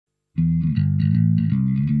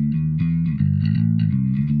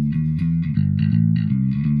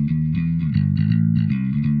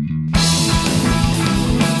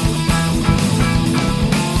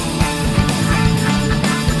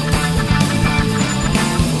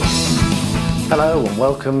Hello and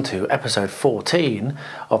welcome to episode 14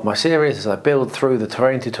 of my series as I build through the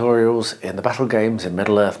terrain tutorials in the battle games in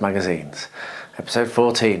Middle-earth magazines. Episode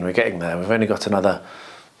 14, we're getting there. We've only got another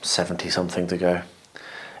 70 something to go.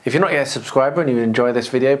 If you're not yet a subscriber and you enjoy this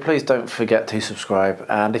video, please don't forget to subscribe,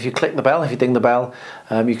 and if you click the bell, if you ding the bell,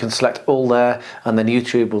 you can select all there and then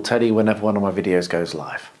YouTube will tell you whenever one of my videos goes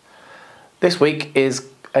live. This week is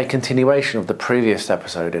a continuation of the previous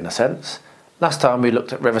episode in a sense. Last time we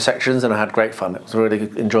looked at river sections and I had great fun. It was a really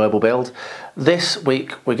enjoyable build. This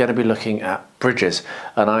week we're going to be looking at bridges,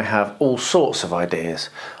 and I have all sorts of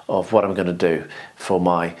ideas of what I'm going to do for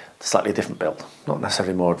my slightly different build, not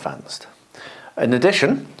necessarily more advanced. In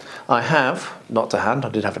addition, I have, not to hand, I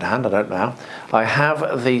did have it to hand, I don't now, I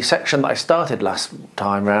have the section that I started last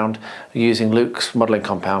time round using Luke's modelling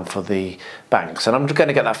compound for the banks, and I'm going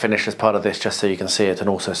to get that finished as part of this just so you can see it and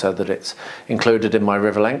also so that it's included in my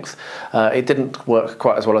river length. It didn't work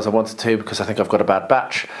quite as well as I wanted to because I think I've got a bad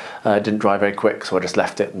batch. It didn't dry very quick, so I just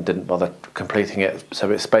left it and didn't bother completing it, so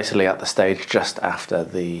it's basically at the stage just after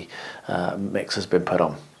the mix has been put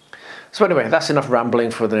on. So anyway, that's enough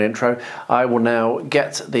rambling for the intro. I will now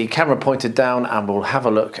get the camera pointed down and we'll have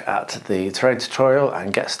a look at the terrain tutorial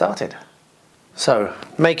and get started. So,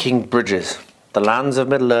 making bridges. The lands of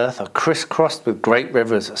Middle-earth are crisscrossed with great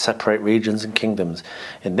rivers that separate regions and kingdoms.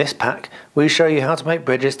 In this pack, we show you how to make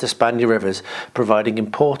bridges to span your rivers, providing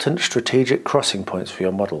important strategic crossing points for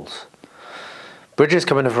your models. Bridges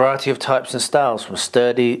come in a variety of types and styles, from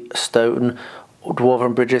sturdy stone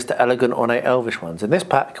dwarven bridges to elegant ornate elvish ones. In this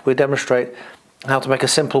pack we demonstrate how to make a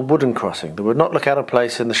simple wooden crossing that would not look out of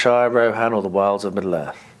place in the Shire, Rohan or the wilds of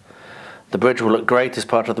Middle-earth. The bridge will look great as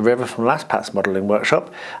part of the river from last pack's modelling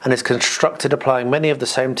workshop and is constructed applying many of the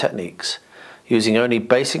same techniques. Using only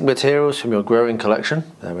basic materials from your growing collection,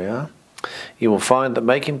 there we are, you will find that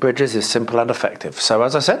making bridges is simple and effective. So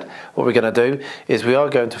as I said, what we're going to do is we are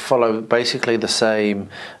going to follow basically the same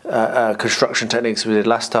construction techniques we did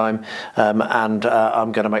last time, and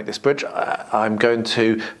I'm going to make this bridge. I'm going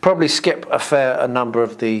to probably skip a fair number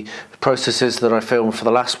of the processes that I filmed for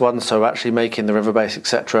the last one, so actually making the river base,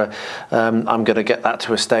 etc. I'm going to get that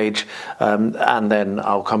to a stage, and then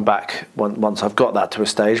I'll come back once I've got that to a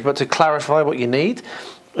stage. But to clarify, what you need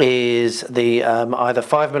is the either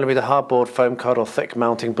 5mm hardboard foam card or thick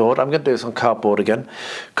mounting board. I'm going to do this on cardboard again.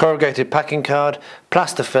 Corrugated packing card,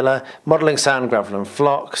 plaster filler, modelling sand, gravel and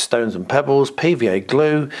flock, stones and pebbles, PVA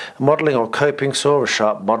glue, a modelling or coping saw, a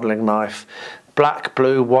sharp modelling knife, black,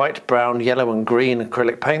 blue, white, brown, yellow and green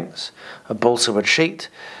acrylic paints, a balsa wood sheet,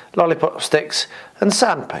 lollipop sticks and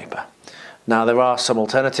sandpaper. Now there are some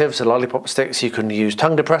alternatives to lollipop sticks. You can use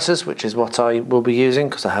tongue depressors, which is what I will be using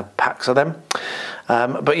because I have packs of them.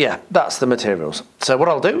 But yeah, that's the materials. So what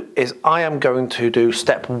I'll do is I am going to do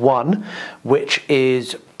step 1, which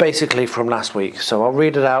is basically from last week. So I'll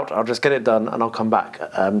read it out, I'll just get it done and I'll come back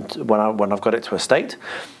when I've got it to a state.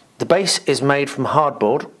 The base is made from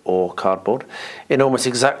hardboard or cardboard in almost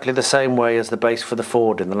exactly the same way as the base for the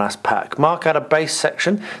ford in the last pack. Mark out a base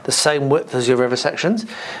section the same width as your river sections.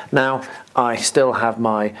 Now I still have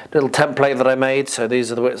my little template that I made, so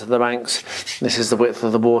these are the widths of the banks, this is the width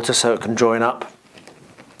of the water so it can join up,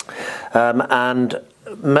 and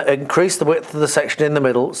increase the width of the section in the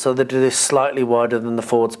middle so that it is slightly wider than the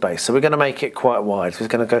ford's base. So we're going to make it quite wide, so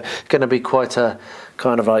it's going to be quite a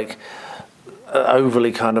kind of like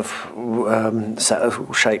overly kind of set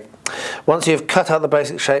of shape. Once you've cut out the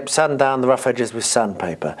basic shape, sand down the rough edges with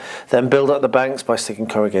sandpaper. Then build up the banks by sticking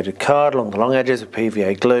corrugated card along the long edges with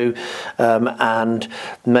PVA glue, and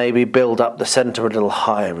maybe build up the centre a little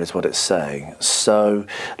higher is what it's saying. So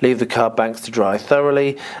leave the card banks to dry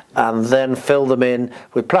thoroughly and then fill them in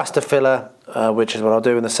with plaster filler, which is what I'll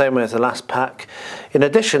do in the same way as the last pack. In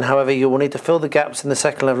addition, however, you will need to fill the gaps in the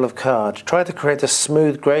second level of card. Try to create a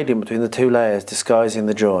smooth gradient between the two layers, disguising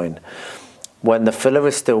the join. When the filler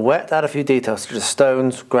is still wet, add a few details such as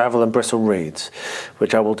stones, gravel and bristle reeds,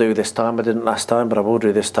 which I will do this time. I didn't last time, but I will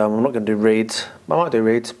do this time. I'm not going to do reeds. I might do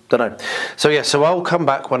reeds, don't know. So yeah, so I'll come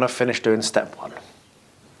back when I've finished doing step 1.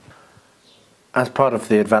 As part of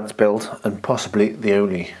the advanced build, and possibly the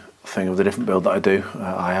only thing of the different build that I do,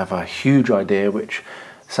 I have a huge idea which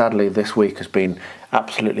sadly this week has been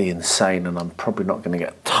absolutely insane, and I'm probably not going to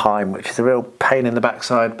get time, which is a real pain in the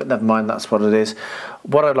backside, but never mind, that's what it is.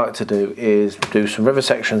 What I'd like to do is do some river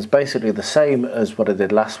sections, basically the same as what I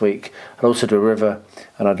did last week. I'll also do a river,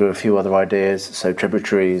 and I'll do a few other ideas, so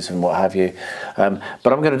tributaries and what have you, but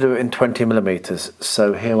I'm going to do it in 20mm.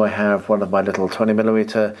 So here I have one of my little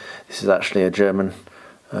 20mm. This is actually a German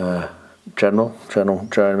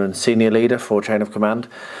German senior leader for chain of command.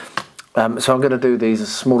 So I'm going to do these at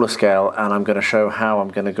a smaller scale, and I'm going to show how I'm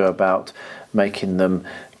going to go about making them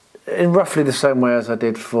in roughly the same way as I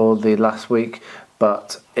did for the last week,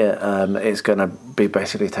 but it's going to be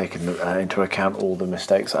basically taking into account all the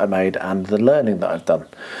mistakes I made and the learning that I've done.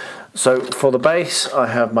 So for the base, I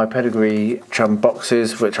have my Pedigree Chum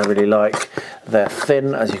boxes, which I really like. They're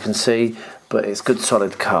thin, as you can see, but it's good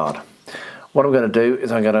solid card. What I'm going to do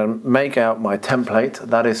is I'm going to make out my template.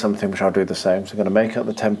 That is something which I'll do the same. So I'm going to make out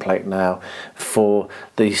the template now for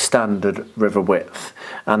the standard river width.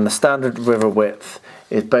 And the standard river width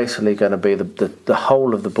is basically going to be the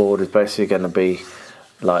whole of the board is basically going to be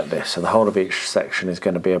like this. So the whole of each section is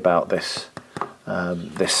going to be about this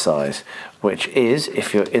this size, which is,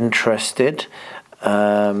 if you're interested,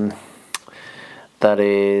 that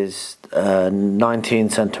is 19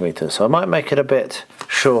 centimeters. So I might make it a bit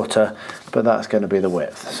shorter, but that's going to be the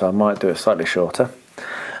width. So I might do it slightly shorter.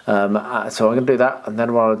 So I'm going to do that, and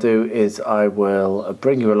then what I'll do is I will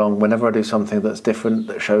bring you along whenever I do something that's different,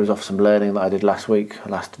 that shows off some learning that I did last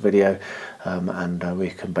video, and we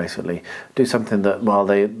can basically do something that,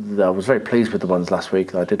 while I was very pleased with the ones last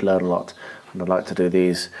week, I did learn a lot, and I'd like to do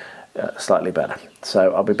these slightly better.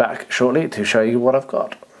 So I'll be back shortly to show you what I've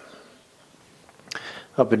got.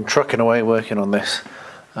 I've been trucking away working on this,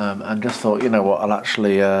 and just thought, you know what, I'll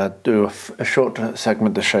actually do a short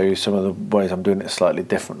segment to show you some of the ways I'm doing it slightly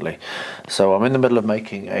differently. So I'm in the middle of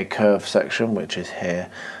making a curve section, which is here,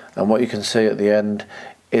 and what you can see at the end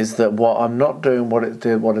is that what I'm not doing what I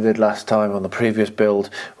did last time on the previous build,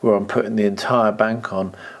 where I'm putting the entire bank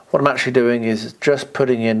on. What I'm actually doing is just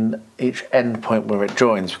putting in each end point where it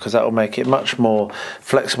joins, because that will make it much more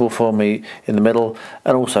flexible for me in the middle,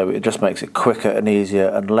 and also it just makes it quicker and easier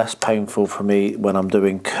and less painful for me when I'm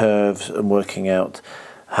doing curves and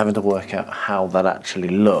having to work out how that actually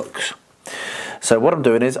looks. So what I'm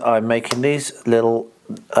doing is I'm making these little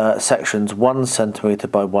sections 1 centimeter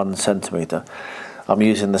by 1 centimeter. I'm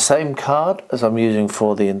using the same card as I'm using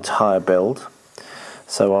for the entire build.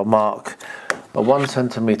 So I'll mark a 1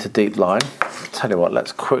 centimeter deep line. Tell you what,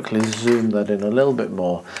 let's quickly zoom that in a little bit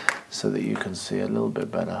more so that you can see a little bit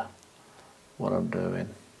better what I'm doing.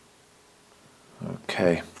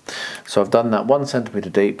 Okay, so I've done that 1 centimeter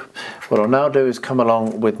deep. What I'll now do is come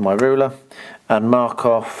along with my ruler and mark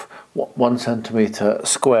off 1 centimeter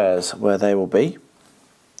squares where they will be.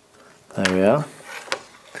 There we are.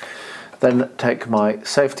 Then take my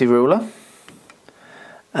safety ruler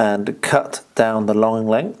and cut down the long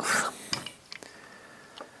length,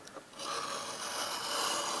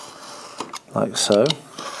 like so.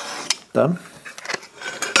 Done.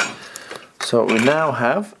 So what we now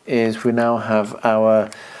have is our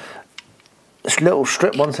little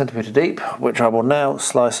strip 1 centimeter deep, which I will now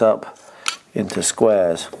slice up into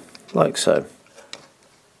squares, like so.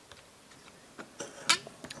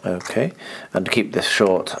 Okay, and to keep this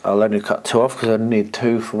short, I'll only cut 2 off because I only need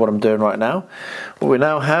 2 for what I'm doing right now. What we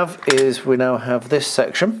now have is this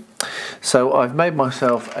section. So I've made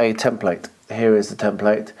myself a template. Here is the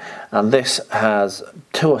template, and this has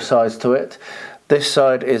 2 sides to it. This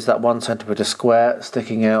side is that 1 centimeter square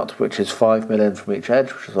sticking out, which is 5 mm in from each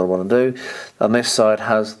edge, which is what I want to do, and this side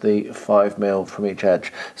has the 5 mm from each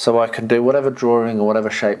edge. So I can do whatever drawing or whatever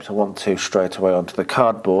shapes I want to straight away onto the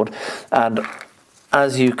cardboard. And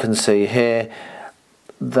as you can see here,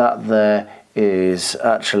 that there is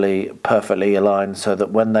actually perfectly aligned, so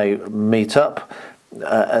that when they meet up,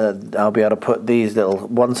 I'll be able to put these little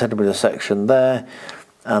 1 centimeter section there,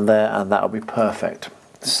 and that will be perfect.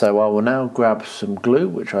 So I will now grab some glue,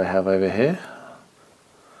 which I have over here,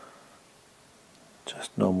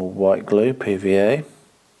 just normal white glue, PVA,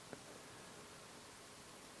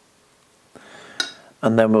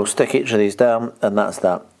 and then we'll stick each of these down, and that's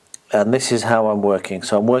that. And this is how I'm working.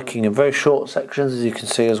 So I'm working in very short sections, as you can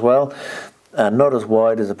see as well, and not as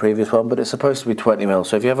wide as the previous one, but it's supposed to be 20 mm.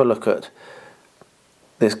 So if you have a look at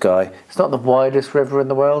this guy, it's not the widest river in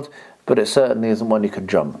the world, but it certainly isn't one you can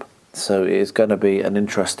jump. So it's going to be an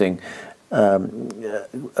interesting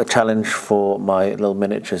a challenge for my little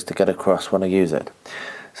miniatures to get across when I use it.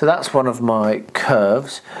 So that's one of my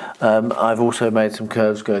curves. I've also made some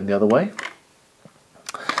curves going the other way.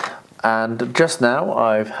 And just now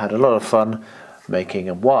I've had a lot of fun making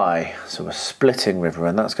a Y, so a splitting river,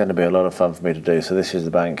 and that's going to be a lot of fun for me to do. So this is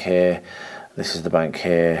the bank here, this is the bank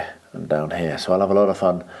here, and down here. So I'll have a lot of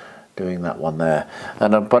fun doing that one there,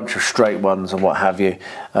 and a bunch of straight ones and what have you.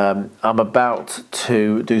 I'm about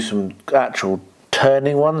to do some actual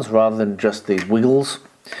turning ones rather than just these wiggles.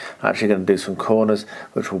 I'm actually going to do some corners,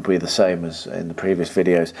 which will be the same as in the previous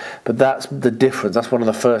videos. But that's the difference. That's one of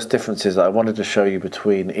the first differences that I wanted to show you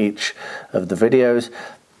between each of the videos.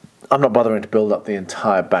 I'm not bothering to build up the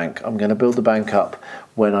entire bank. I'm going to build the bank up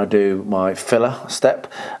when I do my filler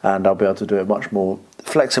step, and I'll be able to do it much more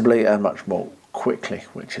flexibly and much more quickly,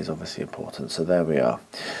 which is obviously important. So there we are.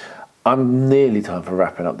 I'm nearly time for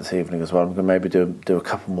wrapping up this evening as well. I'm going to maybe do a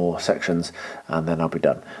couple more sections and then I'll be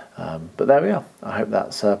done. But there we are. I hope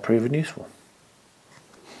that's proven useful.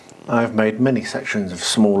 I've made many sections of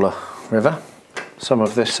smaller river, some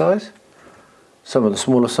of this size, some of the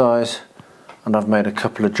smaller size, and I've made a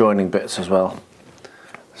couple of joining bits as well,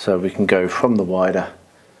 so we can go from the wider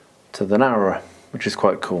to the narrower, which is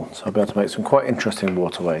quite cool. So I'll be able to make some quite interesting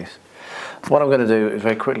waterways. What I'm going to do is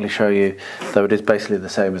very quickly show you, though it is basically the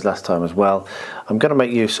same as last time as well, I'm going to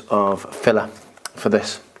make use of filler for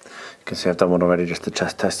this. You can see I've done one already just to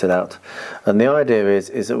test it out. And the idea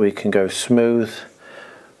is that we can go smooth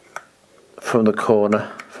from the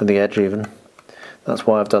corner, from the edge even. That's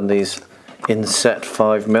why I've done these inset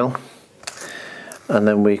 5mm. And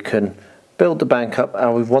then we can build the bank up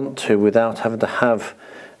how we want to without having to have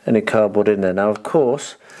any cardboard in there. Now of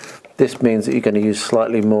course, this means that you're going to use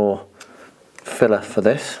slightly more filler for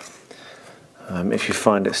this. If you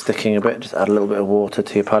find it sticking a bit, just add a little bit of water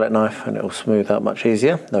to your palette knife and it will smooth out much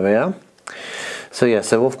easier. There we are. So yeah,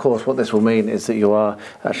 so of course what this will mean is that you are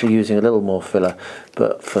actually using a little more filler,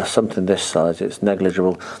 but for something this size it's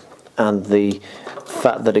negligible, and the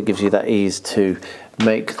fact that it gives you that ease to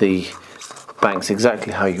make the banks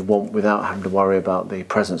exactly how you want without having to worry about the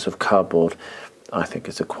presence of cardboard, I think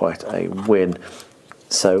is quite a win.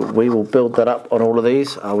 So we will build that up on all of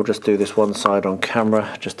these. I will just do this one side on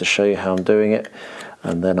camera just to show you how I'm doing it,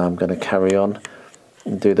 and then I'm going to carry on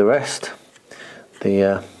and do the rest.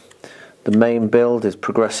 The main build is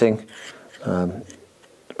progressing.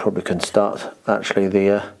 Probably can start actually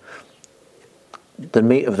the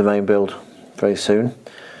meat of the main build very soon.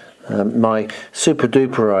 My super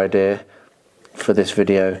duper idea for this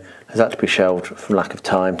video has had to be shelved from lack of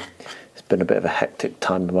time. It's been a bit of a hectic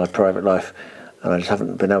time in my private life, and I just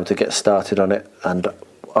haven't been able to get started on it, and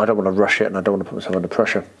I don't want to rush it and I don't want to put myself under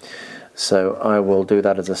pressure. So I will do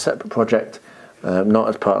that as a separate project, not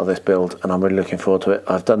as part of this build, and I'm really looking forward to it.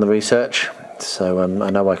 I've done the research, so I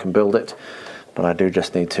know I can build it, but I do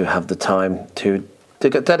just need to have the time to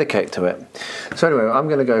dedicate to it. So anyway, I'm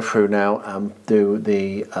going to go through now and do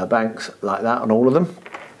the banks like that on all of them,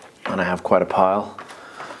 and I have quite a pile,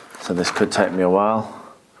 so this could take me a while.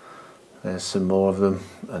 There's some more of them,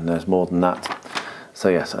 and there's more than that. So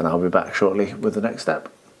yes, and I'll be back shortly with the next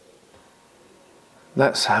step.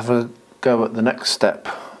 Let's have a go at the next step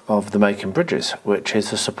of the making bridges, which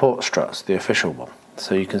is the support struts, the official one.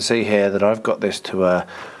 So you can see here that I've got this to a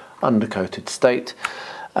undercoated state,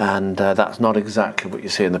 and that's not exactly what you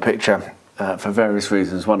see in the picture for various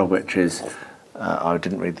reasons, one of which is I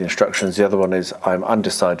didn't read the instructions. The other one is I'm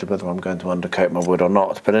undecided whether I'm going to undercoat my wood or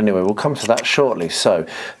not. But anyway, we'll come to that shortly. So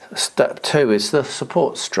step 2 is the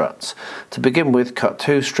support struts. To begin with, cut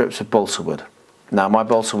 2 strips of balsa wood. Now my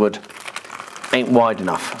balsa wood ain't wide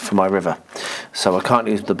enough for my river, so I can't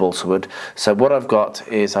use the balsa wood. So what I've got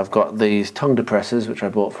is I've got these tongue depressors, which I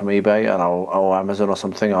bought from eBay or Amazon or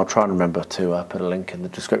something. I'll try and remember to put a link in the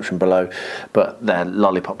description below, but they're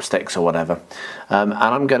lollipop sticks or whatever. And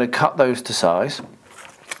I'm going to cut those to size.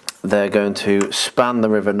 They're going to span the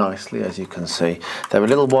river nicely, as you can see. They're a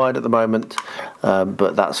little wide at the moment,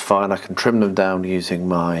 but that's fine. I can trim them down using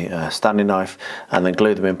my Stanley knife and then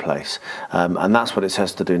glue them in place. And that's what it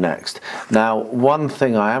says to do next. Now, one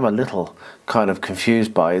thing I am a little kind of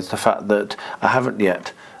confused by is the fact that I haven't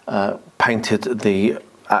yet painted the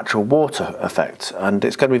actual water effects, and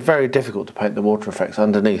it's going to be very difficult to paint the water effects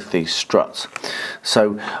underneath these struts.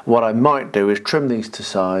 So what I might do is trim these to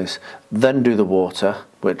size, then do the water,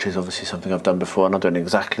 which is obviously something I've done before, and I'm doing it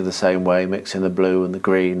exactly the same way, mixing the blue and the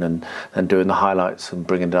green and then doing the highlights and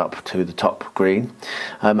bringing it up to the top green,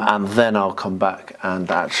 and then I'll come back and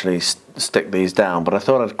actually stick these down. But I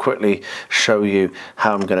thought I'd quickly show you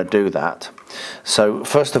how I'm going to do that. So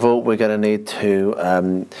first of all, we're going to need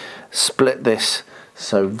to split this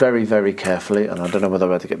so very, very carefully, and I don't know whether I'll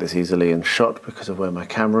be able to get this easily in shot because of where my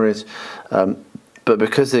camera is, but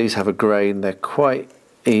because these have a grain, they're quite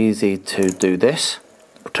easy to do this,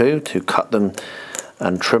 to cut them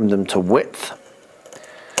and trim them to width.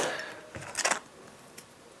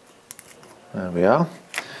 There we are,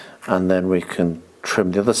 and then we can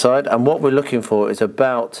trim the other side, and what we're looking for is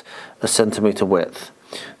about 1 centimetre width.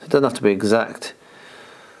 It doesn't have to be exact,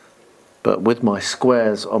 but with my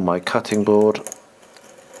squares on my cutting board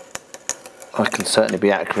I can certainly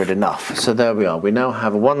be accurate enough. So there we are. We now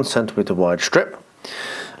have a 1 centimetre wide strip,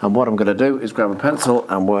 and what I'm going to do is grab a pencil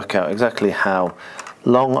and work out exactly how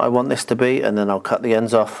long I want this to be, and then I'll cut the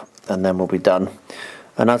ends off and then we'll be done.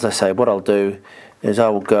 And as I say, what I'll do is I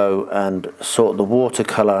will go and sort the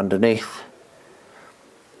watercolour underneath,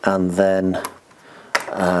 and then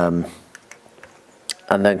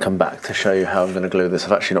come back to show you how I'm going to glue this.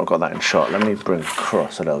 I've actually not got that in shot. Let me bring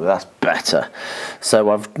across a little bit, that's better.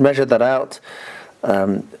 So I've measured that out.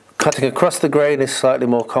 Cutting across the grain is slightly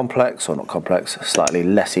more complex, or not complex, slightly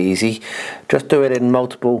less easy. Just do it in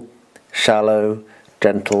multiple, shallow,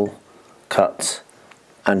 gentle cuts,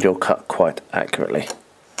 and you'll cut quite accurately.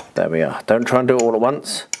 There we are. Don't try and do it all at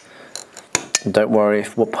once. And don't worry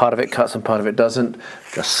if what part of it cuts and part of it doesn't.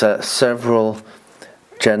 Just set several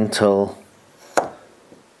gentle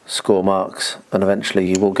score marks, and eventually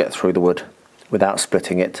you will get through the wood without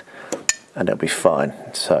splitting it, and it'll be fine.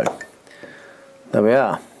 So there we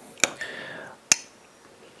are.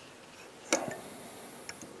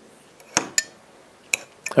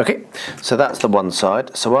 Okay, so that's the one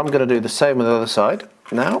side. So I'm going to do the same with the other side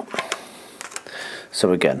now.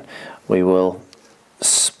 So again, we will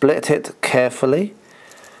split it carefully,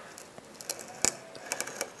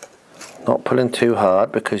 not pulling too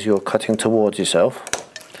hard because you're cutting towards yourself.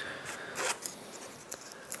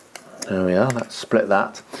 There we are, let's split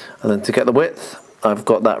that. And then to get the width, I've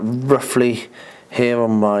got that roughly here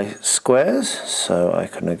on my squares, so I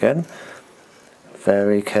can again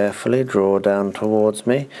very carefully draw down towards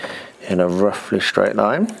me in a roughly straight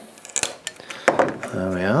line. There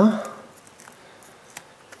we are.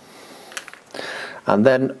 And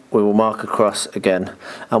then we will mark across again.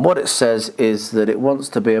 And what it says is that it wants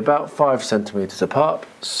to be about 5 centimeters apart.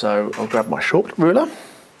 So I'll grab my short ruler,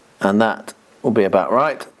 and that will be about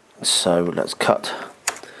right. So let's cut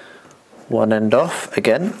one end off.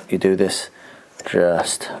 Again, you do this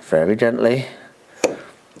just very gently.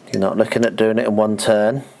 You're not looking at doing it in one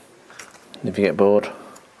turn. If you get bored,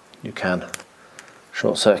 you can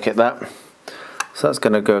short circuit that. So that's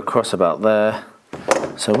going to go across about there.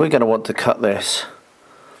 So we're going to want to cut this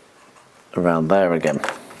around there again.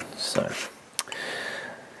 So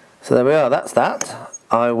there we are, that's that.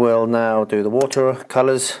 I will now do the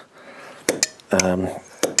watercolours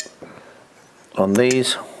on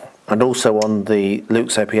these, and also on the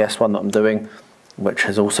Luke's APS one that I'm doing, which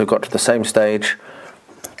has also got to the same stage.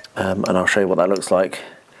 And I'll show you what that looks like.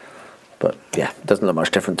 But yeah, it doesn't look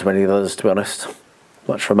much different to any of the others, to be honest.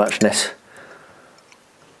 Much for muchness.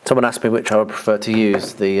 Someone asked me which I would prefer to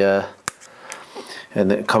use in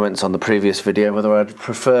the comments on the previous video, whether I'd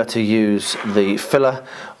prefer to use the filler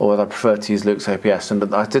or whether I prefer to use Luke's APS.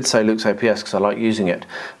 And I did say Luke's APS because I like using it,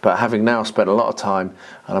 but having now spent a lot of time,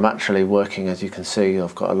 and I'm actually working, as you can see,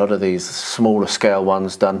 I've got a lot of these smaller scale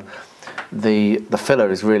ones done. The filler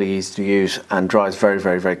is really easy to use and dries very,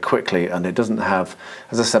 very, very quickly, and it doesn't have,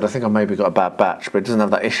 as I said, I think I maybe got a bad batch, but it doesn't have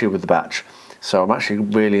that issue with the batch. So I'm actually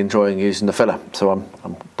really enjoying using the filler. So I'm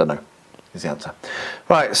don't know, is the answer.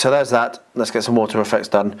 Right, so there's that. Let's get some water effects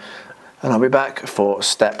done, and I'll be back for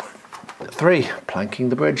step 3, planking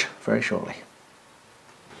the bridge, very shortly.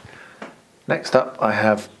 Next up, I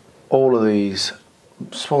have all of these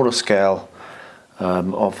smaller scale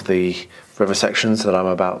of the river sections that I'm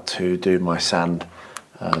about to do my sand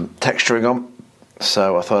texturing on.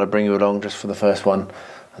 So I thought I'd bring you along just for the first one,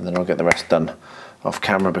 and then I'll get the rest done off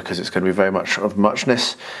camera because it's going to be very much of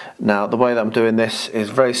muchness. Now the way that I'm doing this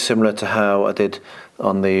is very similar to how I did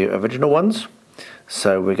on the original ones.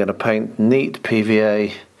 So we're going to paint neat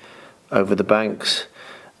PVA over the banks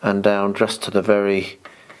and down just to the very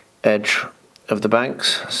edge of the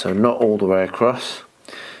banks, so not all the way across,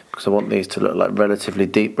 because I want these to look like relatively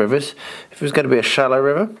deep rivers. If it was going to be a shallow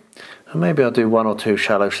river, and maybe I'll do 1 or 2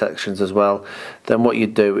 shallow sections as well, then what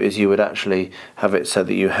you'd do is you would actually have it so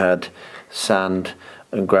that you had sand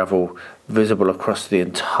and gravel visible across the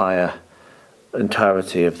entirety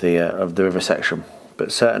of the river section.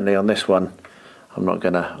 But certainly on this one, I'm not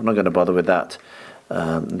gonna bother with that.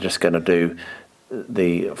 I'm just going to do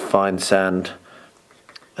the fine sand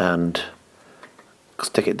and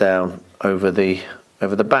stick it down over the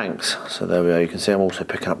banks. So there we are. You can see I'm also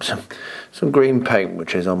picking up some green paint,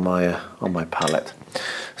 which is on my palette.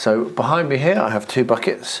 So behind me here I have 2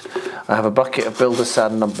 buckets. I have a bucket of builder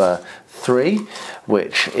sand number 3,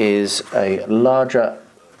 which is a larger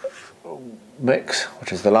mix,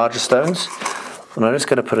 which is the larger stones, and I'm just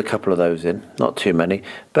going to put a couple of those in, not too many,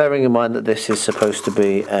 bearing in mind that this is supposed to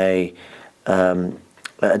be a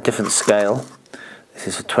different scale. This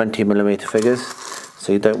is for 20mm figures,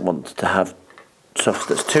 so you don't want to have stuff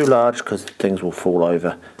that's too large because things will fall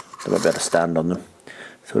over. They won't be able to stand on them.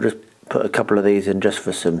 So we'll just put a couple of these in just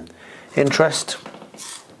for some interest,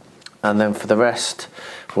 and then for the rest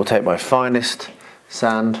we'll take my finest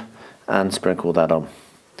sand and sprinkle that on.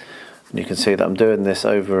 And you can see that I'm doing this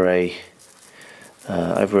over a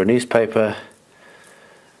over a newspaper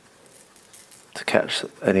to catch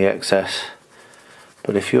any excess,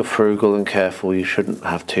 but if you're frugal and careful you shouldn't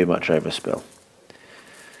have too much overspill.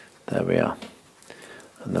 There we are.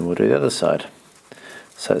 And then we'll do the other side.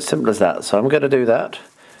 So it's simple as that. So I'm going to do that.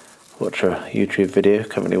 Watch a YouTube video.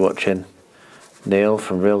 Currently watching Neil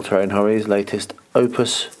from Real Terrain Hobbies' latest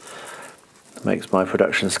opus. Makes my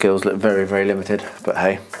production skills look very, very limited, but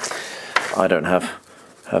hey, I don't have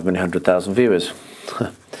how many 100,000 viewers.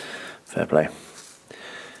 Fair play.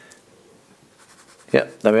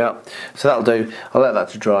 Yep, there we are. So that'll do. I'll let that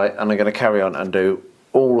to dry, and I'm going to carry on and do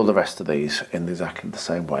all of the rest of these in exactly the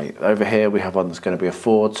same way. Over here we have one that's going to be a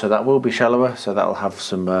ford, so that will be shallower, so that'll have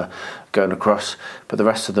some going across, but the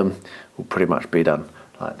rest of them will pretty much be done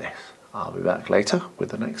like this. I'll be back later with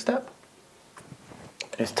the next step.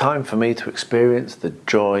 It's time for me to experience the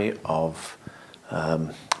joy of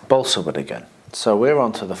balsa wood again. So we're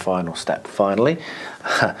on to the final step finally.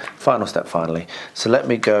 Final step finally. So let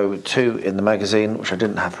me go to in the magazine, which I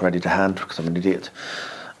didn't have ready to hand because I'm an idiot.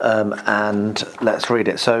 And let's read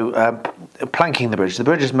it. So planking the bridge. The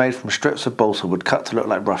bridge is made from strips of balsa wood cut to look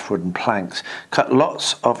like rough wooden planks. Cut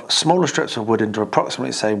lots of smaller strips of wood into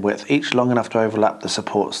approximately the same width, each long enough to overlap the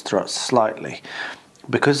support struts slightly.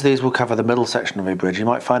 Because these will cover the middle section of a bridge, you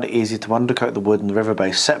might find it easy to undercoat the wood and the river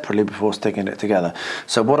base separately before sticking it together.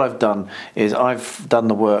 So what I've done is I've done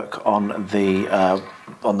the work on the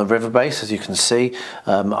river base, as you can see.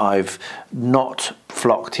 I've not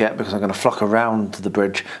flocked yet because I'm going to flock around the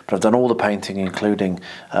bridge, but I've done all the painting, including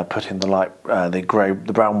putting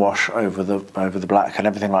the brown wash over the black and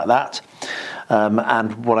everything like that.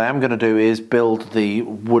 And what I am going to do is build the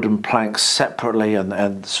wooden planks separately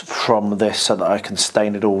and from this so that I can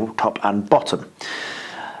stain it all top and bottom.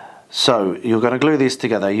 So you're going to glue these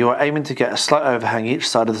together. You are aiming to get a slight overhang each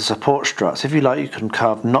side of the support struts. If you like, you can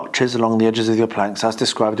carve notches along the edges of your planks as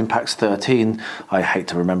described in Pack 13. I hate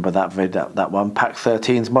to remember that one. Pack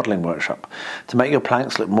 13's modelling workshop, to make your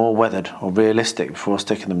planks look more weathered or realistic before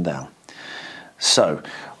sticking them down. So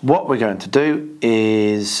what we're going to do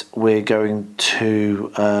is we're going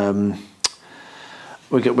to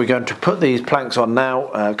put these planks on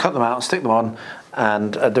now, cut them out, stick them on,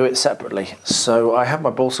 and do it separately. So I have my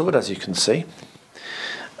balsa wood, as you can see,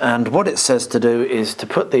 and what it says to do is to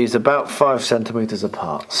put these about 5 centimeters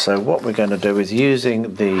apart. So what we're going to do is,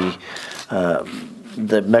 using the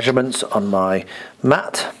measurements on my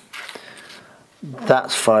mat,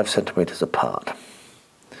 that's 5 centimeters apart.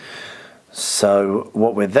 So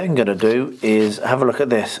what we're then going to do is have a look at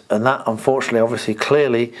this, and that unfortunately, obviously,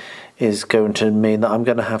 clearly is going to mean that I'm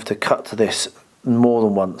going to have to cut this more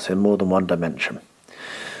than once in more than one dimension.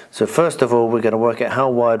 So first of all, we're going to work out how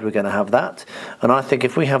wide we're going to have that, and I think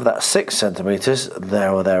if we have that 6 centimeters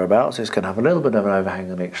there or thereabouts, it's going to have a little bit of an overhang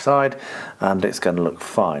on each side, and it's going to look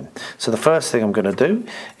fine. So the first thing I'm going to do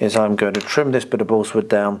is I'm going to trim this bit of balsa wood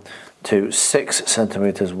down to 6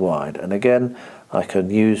 centimeters wide, and again I can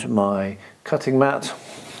use my cutting mat,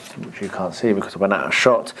 which you can't see because I went out of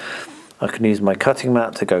shot. I can use my cutting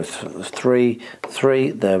mat to go 3,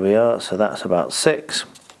 there we are, so that's about 6.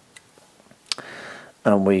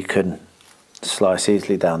 And we can slice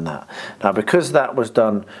easily down that. Now because that was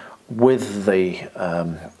done with the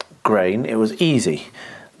grain, it was easy.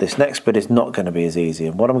 This next bit is not going to be as easy,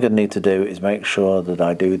 and what I'm going to need to do is make sure that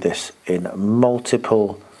I do this in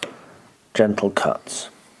multiple gentle cuts.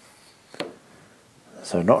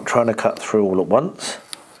 So not trying to cut through all at once.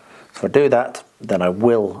 If I do that, then I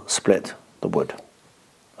will split the wood.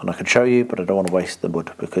 And I can show you, but I don't want to waste the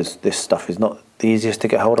wood because this stuff is not the easiest to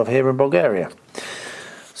get hold of here in Bulgaria.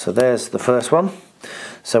 So there's the first one.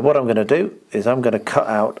 So what I'm going to do is I'm going to cut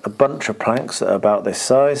out a bunch of planks that are about this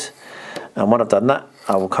size. And when I've done that,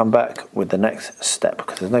 I will come back with the next step,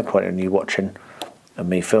 because there's no point in you watching and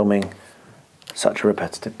me filming such a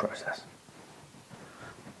repetitive process.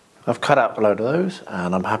 I've cut out a load of those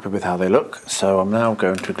and I'm happy with how they look, so I'm now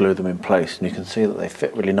going to glue them in place, and you can see that they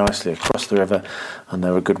fit really nicely across the river and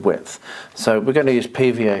they're a good width. So we're going to use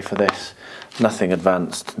PVA for this, nothing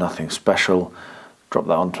advanced, nothing special. Drop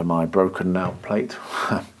that onto my broken nail plate.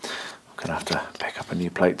 I'm going to have to pick up a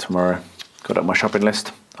new plate tomorrow. Got it on my shopping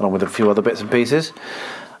list along with a few other bits and pieces.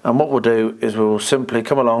 And what we'll do is we'll simply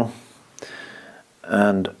come along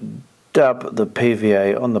and dab the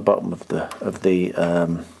PVA on the bottom of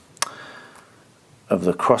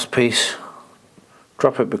the cross piece.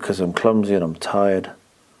 Drop it because I'm clumsy and I'm tired,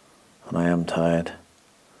 and I am tired.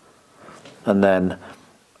 And then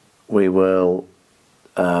we will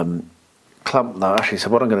clamp that. Actually, so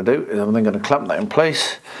what I'm going to do is I'm then going to clamp that in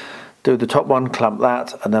place, do the top one, clamp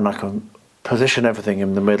that, and then I can position everything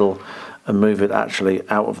in the middle and move it actually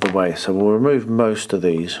out of the way. So we'll remove most of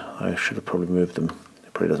these. I should have probably moved them.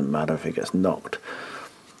 It probably doesn't matter if it gets knocked.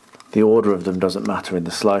 The order of them doesn't matter in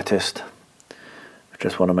the slightest. I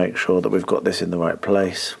just want to make sure that we've got this in the right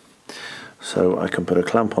place. So I can put a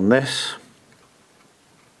clamp on this.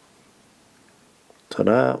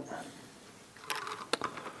 Ta-da!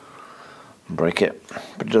 Break it,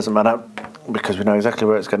 but it doesn't matter because we know exactly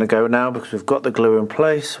where it's going to go now, because we've got the glue in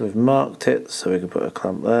place, we've marked it, so we can put a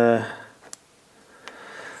clamp there.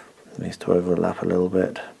 It needs to overlap a little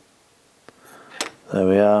bit. There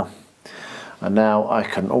we are. And now I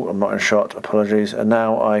can, oh, I'm not in shot, apologies, and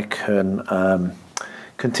now I can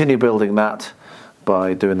continue building that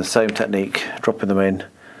by doing the same technique, dropping them in,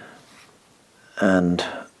 and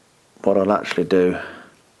what I'll actually do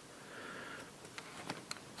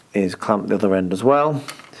is clamp the other end as well,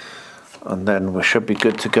 and then we should be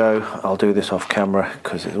good to go. I'll do this off camera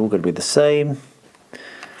because it's all going to be the same.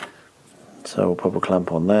 So we'll put a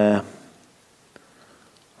clamp on there,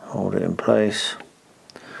 hold it in place,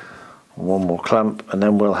 one more clamp, and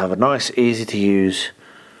then we'll have a nice, easy to use,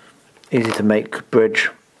 easy to make bridge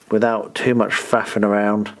without too much faffing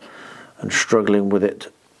around and struggling with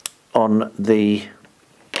it on there.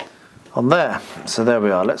 So there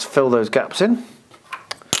we are. Let's fill those gaps in.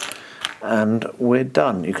 And we're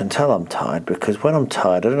done. You can tell I'm tired, because when I'm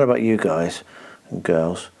tired, I don't know about you guys and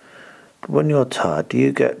girls, but when you're tired, do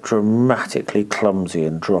you get dramatically clumsy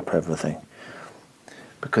and drop everything?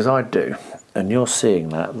 Because I do, and you're seeing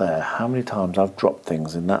that there. How many times I've dropped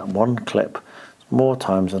things in that one clip? More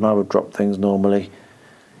times than I would drop things normally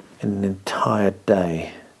in an entire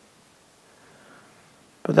day.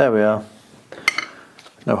 But there we are.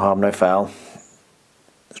 No harm, no foul.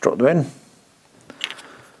 Let's drop them in.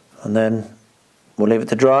 And then we'll leave it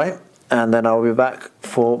to dry, and then I'll be back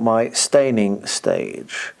for my staining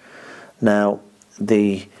stage. Now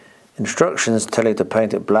the instructions tell you to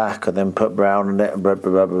paint it black and then put brown on it and blah,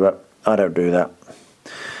 blah, blah, blah. I don't do that.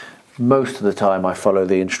 Most of the time I follow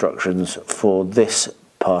the instructions for this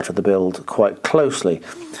part of the build quite closely,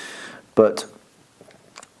 but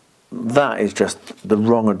that is just the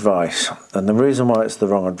wrong advice, and the reason why it's the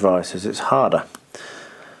wrong advice is it's harder,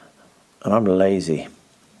 and I'm lazy.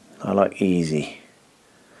 I like easy.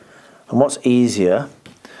 And what's easier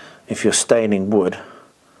if you're staining wood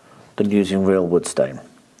than using real wood stain?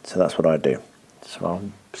 So that's what I do. So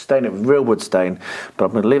I'll stain it with real wood stain, but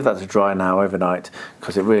I'm going to leave that to dry now overnight,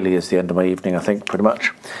 because it really is the end of my evening, I think, pretty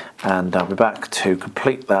much. And I'll be back to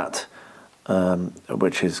complete that,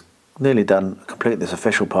 which is nearly done, complete this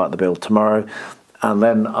official part of the build tomorrow. And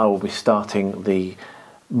then I will be starting the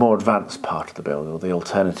more advanced part of the build, or the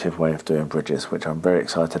alternative way of doing bridges, which I'm very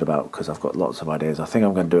excited about because I've got lots of ideas. I think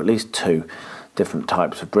I'm going to do at least 2 different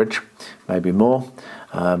types of bridge, maybe more.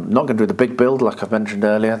 Not going to do the big build like I've mentioned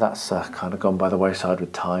earlier. That's kind of gone by the wayside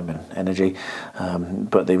with time and energy,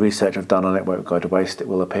 but the research I've done on it won't go to waste. It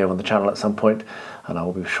will appear on the channel at some point, and I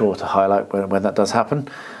will be sure to highlight when that does happen.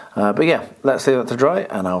 But yeah, let's leave that to dry,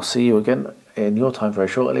 and I'll see you again in your time very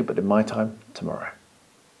shortly, but in my time tomorrow.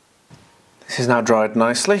 This is now dried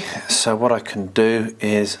nicely, so what I can do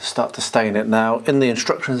is start to stain it now. In the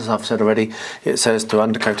instructions, as I've said already, it says to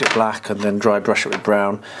undercoat it black and then dry brush it with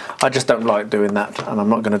brown. I just don't like doing that, and I'm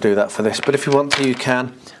not going to do that for this, but if you want to, you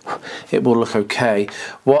can. It will look okay.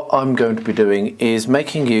 What I'm going to be doing is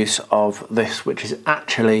making use of this, which is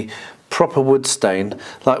actually proper wood stain,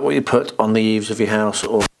 like what you put on the eaves of your house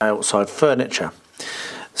or outside furniture.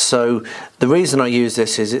 So the reason I use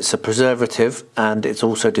this is it's a preservative, and it's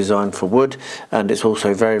also designed for wood, and it's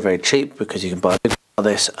also very, very cheap, because you can buy a big of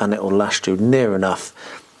this and it will last you near enough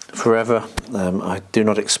forever. I do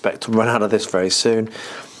not expect to run out of this very soon.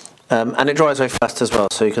 And it dries very fast as well,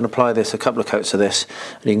 so you can apply this, a couple of coats of this,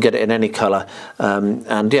 and you can get it in any colour.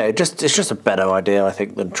 And yeah, it's just a better idea, I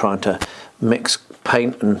think, than trying to mix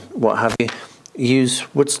paint and what have you.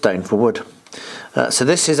 Use wood stain for wood. So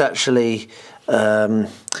this is actually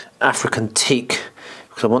African teak,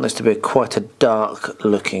 because I want this to be quite a dark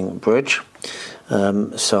looking bridge.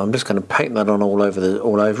 So I'm just going to paint that on all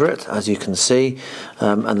over it, as you can see,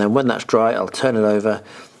 and then when that's dry I'll turn it over,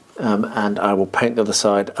 and I will paint the other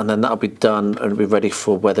side, and then that'll be done and be ready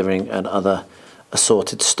for weathering and other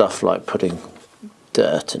assorted stuff, like putting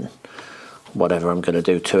dirt and whatever I'm going to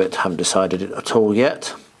do to it. Haven't decided it at all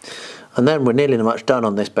yet. And then we're nearly much done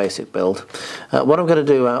on this basic build. What I'm going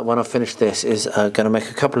to do when I finish this is going to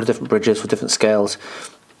make a couple of different bridges with different scales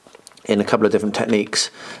in a couple of different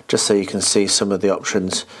techniques, just so you can see some of the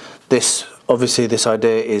options. Obviously this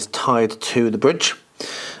idea is tied to the bridge.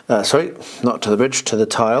 Sorry, not to the bridge, to the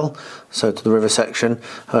tile, so to the river section.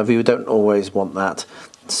 However, you don't always want that.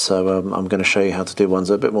 So I'm going to show you how to do ones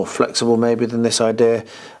that are a bit more flexible maybe than this idea,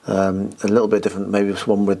 a little bit different, maybe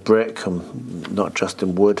one with brick and not just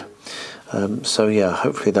in wood. So yeah,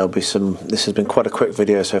 hopefully there'll be some. This has been quite a quick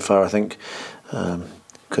video so far, I think,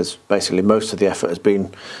 because basically most of the effort has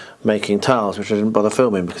been making tiles, which I didn't bother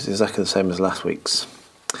filming because it's exactly the same as last week's.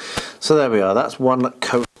 So there we are, that's one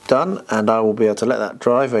coat done, and I will be able to let that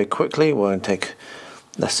dry very quickly. It won't take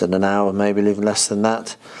less than an hour, maybe even less than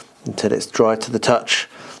that, until it's dry to the touch,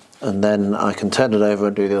 and then I can turn it over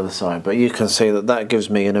and do the other side. But you can see that that gives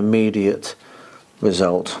me an immediate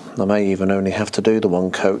result. I may even only have to do the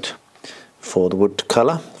one coat for the wood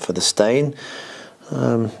colour, for the stain,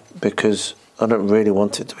 because I don't really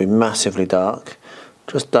want it to be massively dark,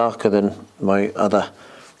 just darker than my other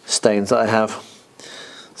stains that I have.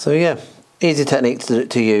 So yeah, easy technique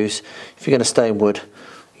to use. If you're going to stain wood,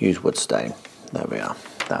 use wood stain. There we are,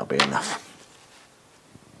 that'll be enough.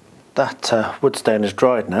 That wood stain is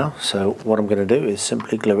dried now, so what I'm going to do is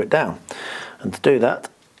simply glue it down. And to do that,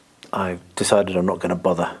 I've decided I'm not going to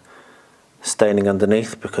bother staining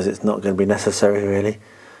underneath because it's not going to be necessary really.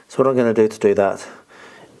 So what I'm going to do that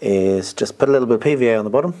is just put a little bit of PVA on the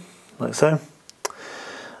bottom, like so,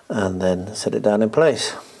 and then set it down in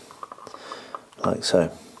place, like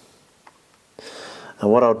so.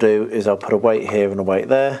 And what I'll do is I'll put a weight here and a weight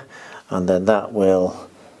there, and then that will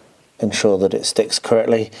ensure that it sticks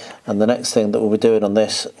correctly. And the next thing that we'll be doing on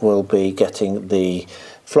this will be getting the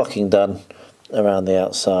flocking done around the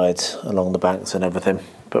outsides, along the banks and everything.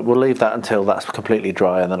 But we'll leave that until that's completely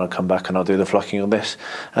dry, and then I'll come back and I'll do the flocking on this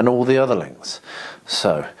and all the other links.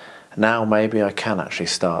 So now maybe I can actually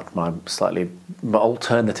start my slightly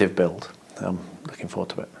alternative build. I'm looking forward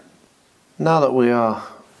to it. Now that we are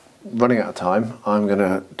running out of time, I'm going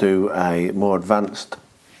to do a more advanced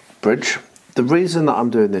bridge. The reason that I'm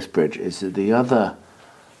doing this bridge is that the other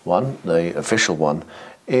one, the official one,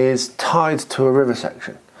 is tied to a river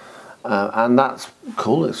section. And that's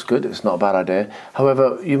cool, it's good, it's not a bad idea.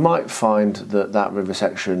 However, you might find that that river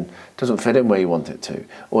section doesn't fit in where you want it to,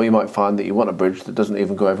 or you might find that you want a bridge that doesn't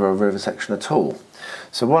even go over a river section at all.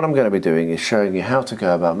 So what I'm going to be doing is showing you how to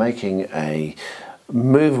go about making a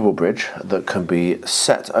movable bridge that can be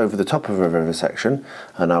set over the top of a river section,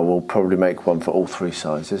 and I will probably make one for all three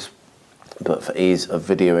sizes, but for ease of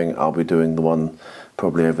videoing I'll be doing the one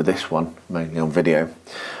probably over this one, mainly on video,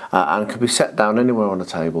 and can be set down anywhere on a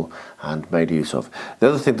table and made use of. The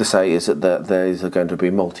other thing to say is that these are going to be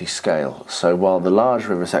multi-scale, so while the large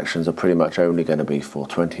river sections are pretty much only going to be for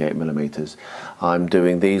 28mm, I'm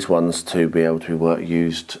doing these ones to be able to be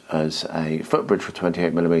used as a footbridge for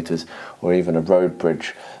 28mm, or even a road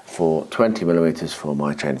bridge for 20mm for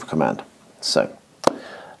my chain of command. So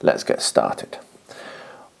let's get started.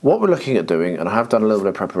 What we're looking at doing, and I have done a little bit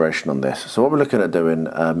of preparation on this, so what we're looking at doing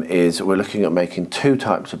is we're looking at making two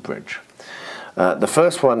types of bridge. The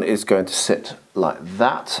first one is going to sit like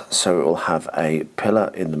that, so it will have a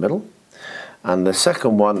pillar in the middle, and the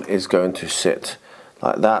second one is going to sit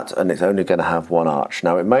like that, and it's only going to have one arch.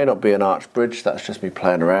 Now it may not be an arch bridge, that's just me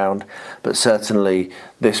playing around, but certainly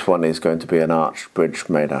this one is going to be an arch bridge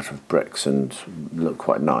made out of bricks and look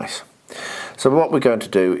quite nice. So what we're going to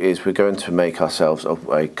do is we're going to make ourselves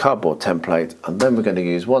a cardboard template, and then we're going to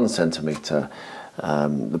use 1cm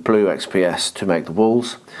the blue XPS to make the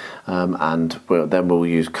walls, and then we'll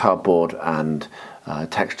use cardboard and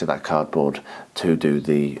texture that cardboard to do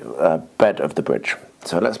the bed of the bridge.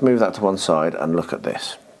 So let's move that to one side and look at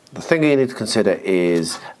this. The thing you need to consider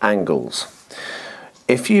is angles.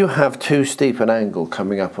 If you have too steep an angle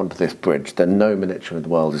coming up onto this bridge, then no miniature in the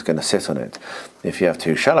world is going to sit on it. If you have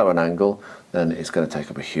too shallow an angle, then it's going to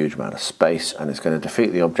take up a huge amount of space, and it's going to defeat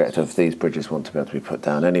the object of these bridges want to be able to be put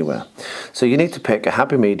down anywhere. So you need to pick a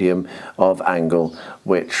happy medium of angle,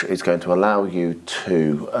 which is going to allow you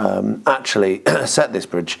to actually set this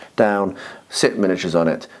bridge down, sit miniatures on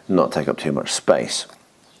it, not take up too much space.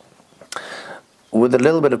 With a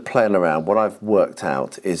little bit of playing around, what I've worked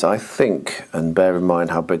out is I think, and bear in mind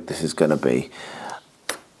how big this is going to be,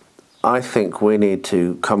 I think we need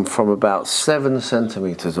to come from about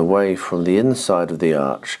 7cm away from the inside of the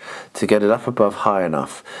arch to get it up above high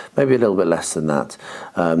enough, maybe a little bit less than that,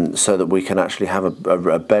 so that we can actually have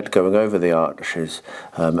a bed going over the arches,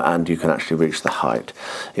 and you can actually reach the height.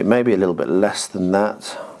 It may be a little bit less than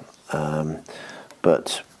that,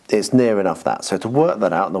 but it's near enough that. So to work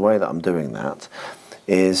that out, and the way that I'm doing that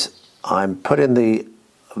is I'm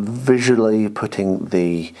visually putting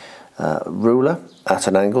the ruler at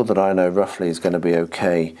an angle that I know roughly is going to be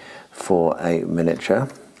okay for a miniature,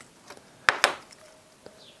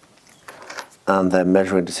 and then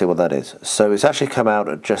measuring to see what that is. So it's actually come out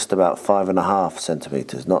at just about 5.5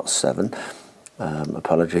 centimeters, not 7.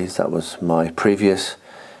 Apologies, that was my previous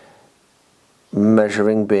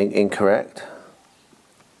measuring being incorrect.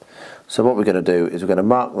 So what we're going to do is we're going to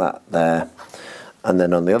mark that there, and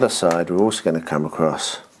then on the other side we're also going to come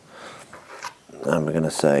across and we're going to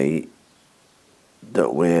say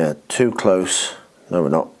that we're too close. No, we're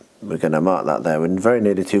not. We're going to mark that there. We're very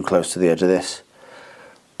nearly too close to the edge of this,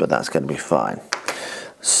 but that's going to be fine.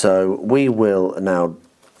 So we will now,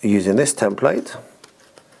 using this template,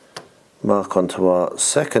 mark onto our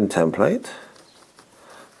second template.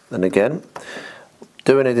 And again,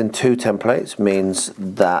 doing it in two templates means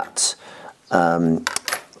that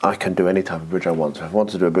I can do any type of bridge I want. So if I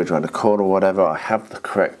want to do a bridge around a corner or whatever, I have the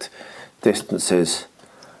correct distances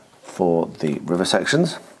for the river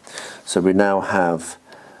sections. So we now have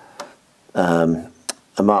a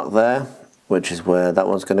mark there, which is where that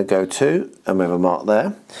one's going to go to, and we have a mark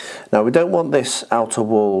there. Now we don't want this outer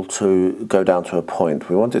wall to go down to a point.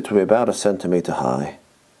 We want it to be about 1 centimetre high.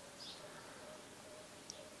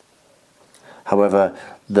 However,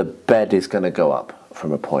 the bed is going to go up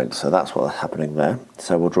from a point, so that's what's happening there.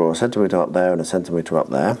 So we'll draw 1 centimetre up there and 1 centimetre up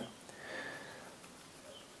there.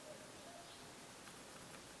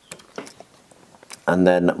 And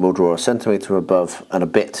then we'll draw 1 centimetre above and a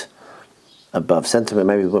bit above, centimetre,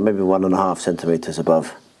 maybe 1.5 centimetres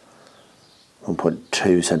above,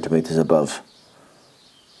 1.2 centimetres above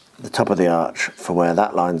the top of the arch for where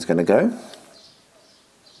that line is going to go.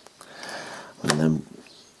 And then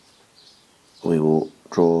we will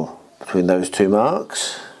draw between those two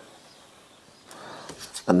marks.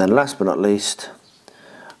 And then last but not least,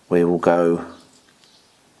 we will draw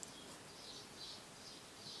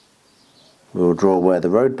where the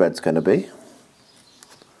road bed's going to be,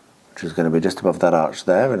 which is going to be just above that arch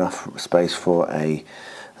there, enough space for and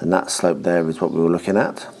that slope there is what we were looking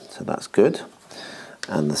at, so that's good.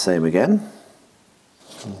 And the same again.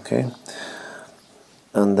 Okay.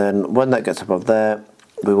 And then when that gets above there,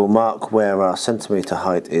 we will mark where our centimetre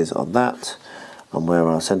height is on that, and where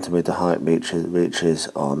our centimetre height reaches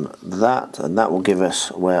on that, and that will give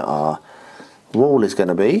us where our wall is going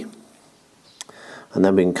to be. And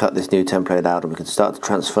then we can cut this new template out and we can start to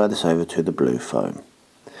transfer this over to the blue foam.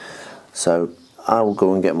 So I will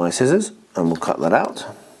go and get my scissors and we'll cut that out.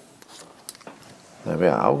 There we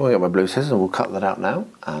are. I'll go and get my blue scissors and we'll cut that out now,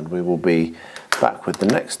 and we will be back with the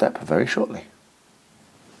next step very shortly.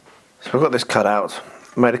 So I've got this cut out.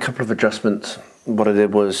 I made a couple of adjustments. What I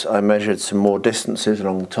did was I measured some more distances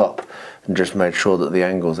along the top and just made sure that the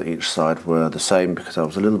angles at each side were the same, because I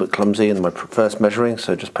was a little bit clumsy in my first measuring,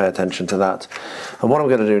 so just pay attention to that. And what I'm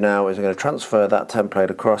going to do now is I'm going to transfer that template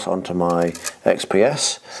across onto my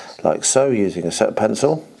XPS like so, using a set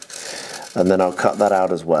pencil, and then I'll cut that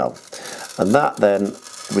out as well. And that then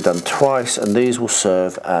we've done twice, and these will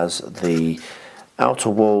serve as the outer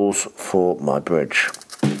walls for my bridge.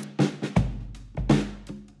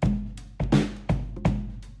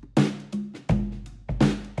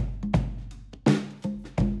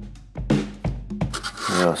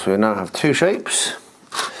 So we now have two shapes,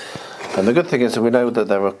 and the good thing is that we know that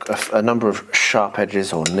there are a number of sharp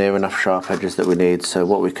edges, or near enough sharp edges, that we need. So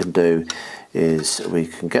what we can do is we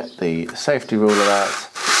can get the safety ruler out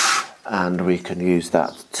and we can use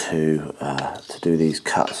that to do these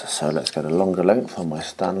cuts. So let's get a longer length on my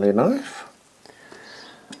Stanley knife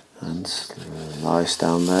and slice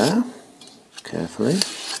down there carefully.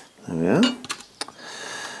 There we are.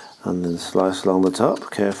 And then slice along the top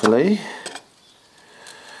carefully.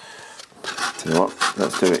 You know what?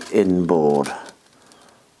 Let's do it inboard.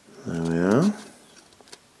 There we are.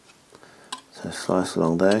 So slice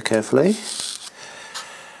along there carefully.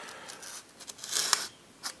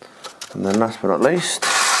 And then last but not least,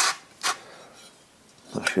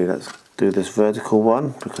 actually let's do this vertical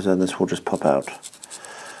one, because then this will just pop out.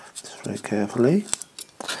 Just very carefully.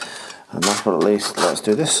 And last but not least, let's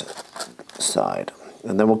do this side.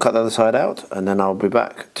 And then we'll cut the other side out, and then I'll be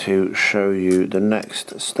back to show you the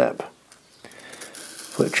next step,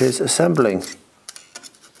 which is assembling.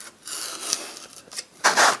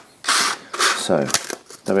 So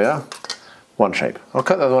there we are, one shape. I'll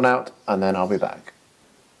cut the other one out and then I'll be back.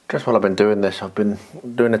 Just while I've been doing this, I've been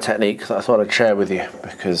doing a technique that I thought I'd share with you,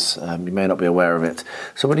 because you may not be aware of it.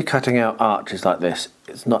 So when you're cutting out arches like this,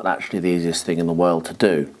 it's not actually the easiest thing in the world to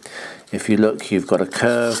do. If you look, you've got a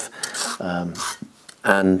curve,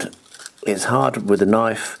 and it's hard with a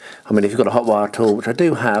knife. I mean, if you've got a hot wire tool, which I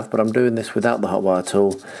do have, but I'm doing this without the hot wire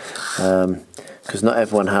tool, because not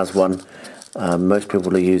everyone has one. Most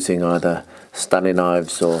people are using either Stanley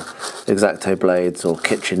knives or X-Acto blades or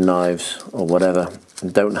kitchen knives or whatever,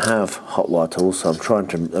 and don't have hot wire tools, so I'm trying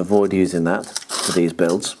to avoid using that for these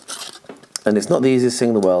builds. And it's not the easiest thing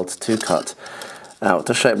in the world to cut out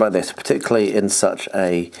to shape like this, particularly in such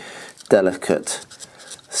a delicate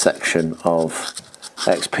section of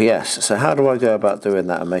XPS. So how do I go about doing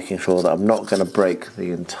that and making sure that I'm not going to break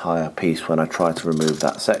the entire piece when I try to remove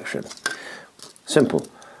that section? Simple.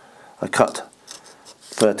 I cut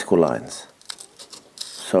vertical lines.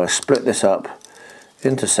 So I split this up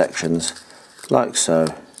into sections like so,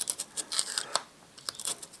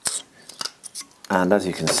 and as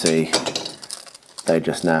you can see, they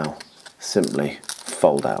just now simply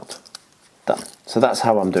fold out. Done. So that's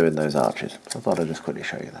how I'm doing those arches. So I thought I'd just quickly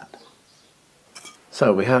show you that.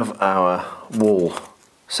 So we have our wall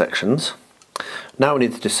sections. Now we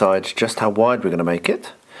need to decide just how wide we're going to make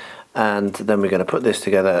it, and then we're going to put this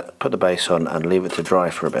together, put the base on and leave it to dry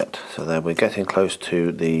for a bit. So then we're getting close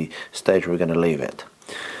to the stage where we're going to leave it.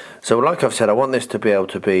 So like I've said, I want this to be able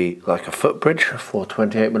to be like a footbridge for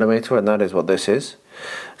 28mm, and that is what this is.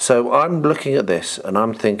 So I'm looking at this and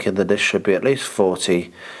I'm thinking that this should be at least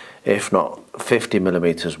 40, if not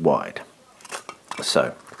 50mm wide.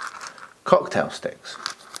 So, cocktail sticks.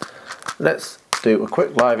 Let's do a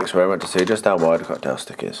quick live experiment to see just how wide a cocktail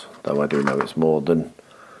stick is. Though I do know it's more than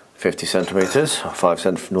 50 centimetres, or 5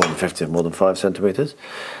 centimetres, more than 50, more than 5 centimetres.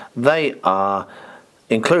 They are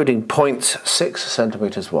including 0.6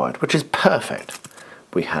 centimetres wide, which is perfect.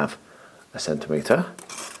 We have a centimetre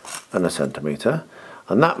and a centimetre,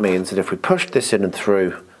 and that means that if we push this in and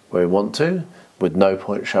through where we want to, with no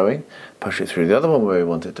point showing, push it through the other one where we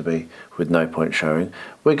want it to be with no point showing,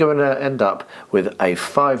 we're going to end up with a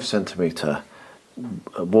 5 centimetre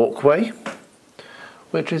walkway,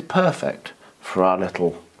 which is perfect for our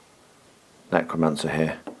little necromancer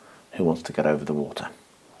here who wants to get over the water.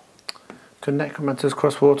 Can necromancers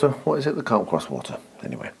cross water? What is it that can't cross water?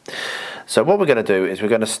 Anyway, so what we're going to do is we're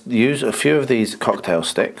going to use a few of these cocktail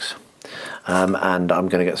sticks, and I'm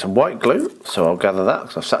going to get some white glue. So I'll gather that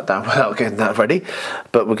because I've sat down without getting that ready.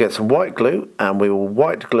 But we'll get some white glue and we will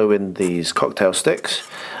white glue in these cocktail sticks,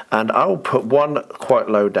 and I'll put one quite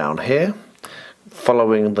low down here,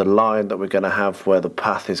 following the line that we're going to have where the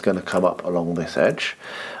path is going to come up along this edge.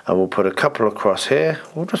 And we'll put a couple across here.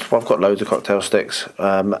 I've got loads of cocktail sticks,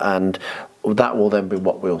 and that will then be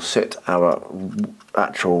what we'll sit our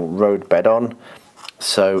actual road bed on.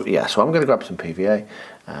 So yeah, so I'm going to grab some PVA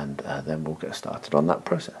and then we'll get started on that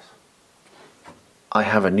process. I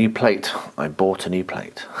have a new plate. I bought a new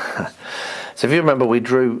plate. So if you remember, we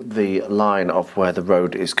drew the line of where the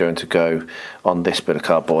road is going to go on this bit of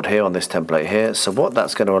cardboard here, on this template here. So what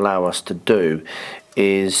that's going to allow us to do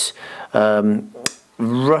is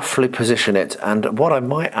roughly position it, and what I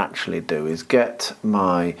might actually do is get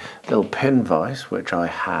my little pin vise, which I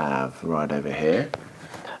have right over here,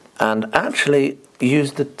 and actually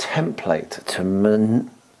use the template to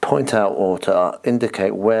point out or to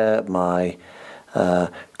indicate where my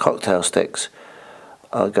cocktail sticks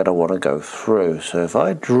are going to want to go through. So if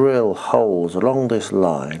I drill holes along this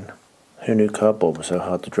line, who knew cardboard was so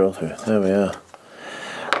hard to drill through? There we are.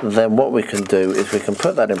 Then what we can do is we can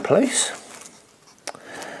put that in place,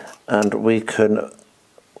 and we can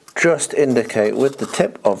just indicate with the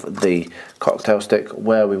tip of the cocktail stick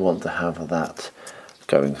where we want to have that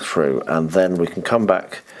going through, and then we can come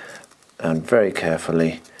back and very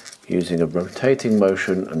carefully, using a rotating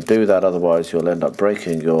motion, and do that, otherwise you'll end up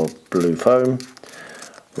breaking your blue foam.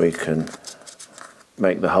 We can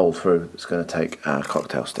make the hole through. It's going to take our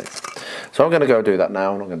cocktail stick. So I'm going to go do that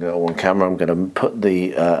now. I'm not going to do it all on camera. I'm going to put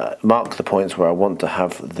the mark the points where I want to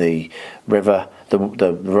have the river, the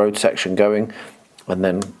road section going, and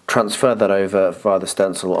then transfer that over via the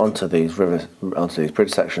stencil onto these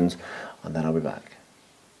bridge sections, and then I'll be back.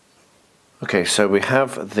 Okay, so we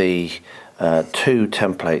have the two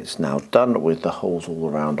templates now done with the holes all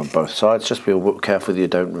around on both sides. Just be careful that you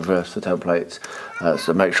don't reverse the templates,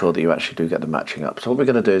 so make sure that you actually do get them matching up. So what we're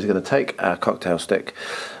going to do is we're going to take our cocktail stick,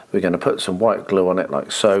 we're going to put some white glue on it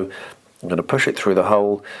like so. I'm going to push it through the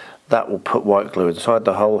hole. That will put white glue inside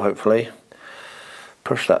the hole, hopefully.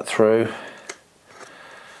 Push that through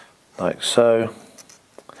like so,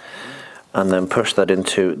 and then push that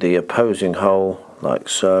into the opposing hole like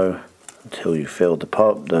so until you feel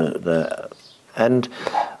the end,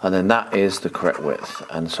 and then that is the correct width.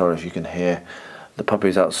 And sorry if you can hear the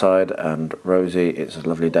puppies outside and Rosie. It's a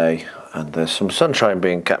lovely day and there's some sunshine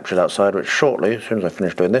being captured outside, which shortly, as soon as I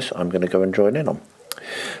finish doing this, I'm going to go and join in on.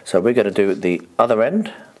 So we're going to do the other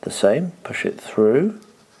end the same, push it through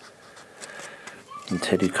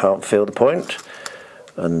until you can't feel the point,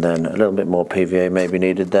 and then a little bit more PVA may be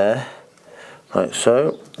needed there like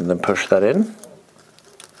so, and then push that in.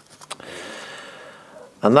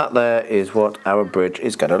 And that there is what our bridge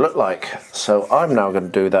is going to look like. So I'm now going to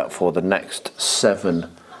do that for the next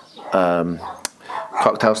 7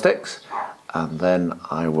 cocktail sticks, and then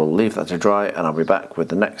I will leave that to dry, and I'll be back with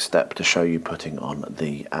the next step to show you putting on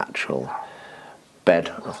the actual bed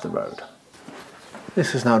of the road.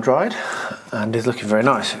 This is now dried and is looking very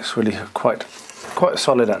nice. It's really quite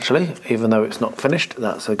solid actually, even though it's not finished.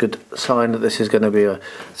 That's a good sign that this is going to be a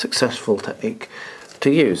successful technique to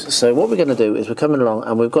use. So what we're going to do is we're coming along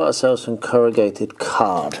and we've got ourselves some corrugated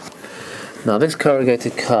card. Now this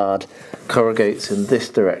corrugated card corrugates in this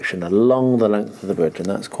direction along the length of the bridge, and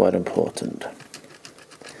that's quite important.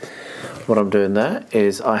 What I'm doing there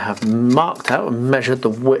is I have marked out and measured the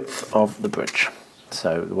width of the bridge,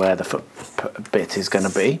 so where the foot bit is going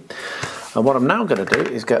to be. And what I'm now going to do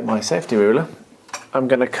is get my safety ruler. I'm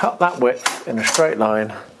going to cut that width in a straight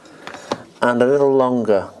line and a little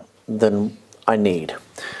longer than I need.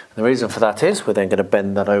 The reason for that is we're then going to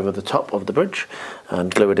bend that over the top of the bridge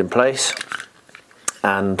and glue it in place.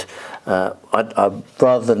 And I'd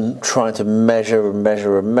rather than trying to measure and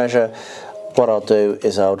measure and measure, what I'll do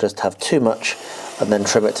is I'll just have too much and then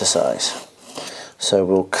trim it to size. So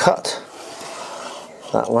we'll cut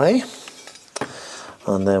that way,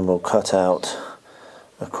 and then we'll cut out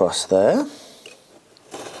across there.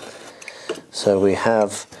 So we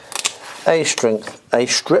have a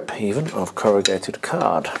strip even of corrugated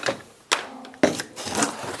card.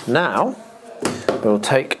 Now we'll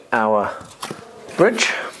take our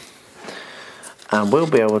bridge and we'll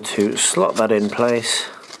be able to slot that in place,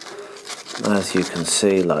 as you can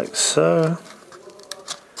see, like so.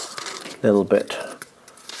 A little bit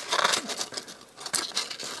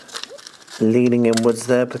leaning inwards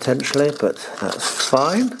there potentially, but that's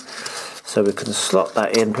fine. So we can slot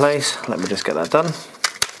that in place. Let me just get that done.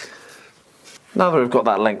 Now that we've got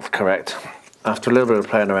that length correct, after a little bit of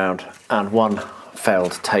playing around and one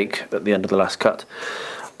failed take at the end of the last cut,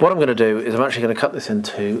 what I'm going to do is I'm actually going to cut this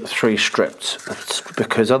into 3 strips,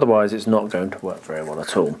 because otherwise it's not going to work very well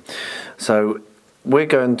at all. So we're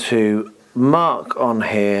going to mark on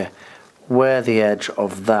here where the edge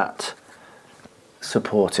of that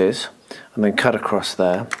support is, and then cut across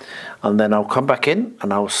there, and then I'll come back in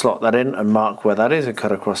and I'll slot that in and mark where that is and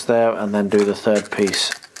cut across there, and then do the 3rd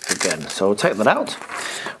piece again. So we'll take that out.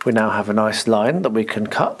 We now have a nice line that we can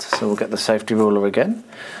cut, so we'll get the safety ruler again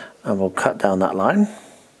and we'll cut down that line.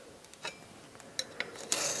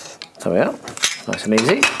 There we are, nice and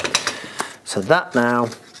easy. So that now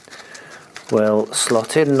will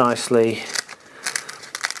slot in nicely,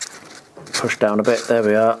 push down a bit, there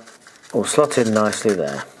we are, we'll slot in nicely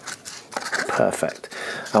there. Perfect.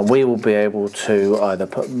 And we will be able to either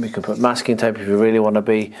we can put masking tape if you really want to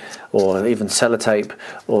be, or even sellotape,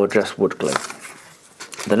 or just wood glue.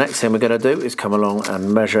 The next thing we're going to do is come along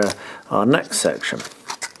and measure our next section,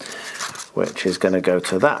 which is going to go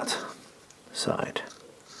to that side.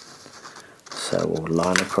 So we'll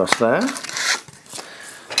line across there,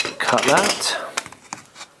 cut that,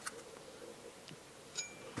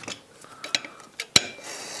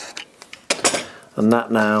 and that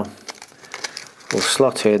now will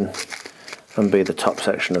slot in and be the top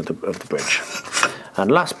section of the bridge. And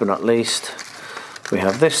last but not least, we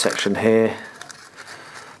have this section here,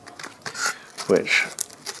 which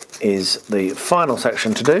is the final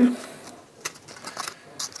section to do,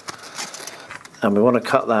 and we want to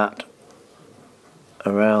cut that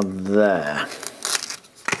around there.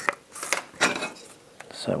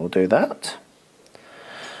 So we'll do that,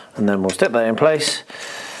 and then we'll stick that in place,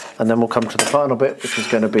 and then we'll come to the final bit, which is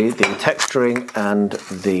going to be the texturing and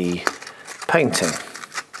the painting.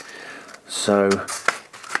 So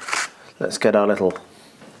let's get our little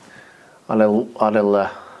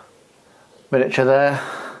miniature there,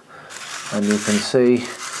 and you can see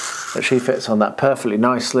that she fits on that perfectly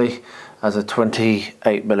nicely. As a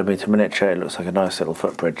 28mm miniature, it looks like a nice little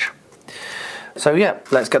footbridge. So yeah,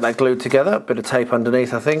 let's get that glued together. A bit of tape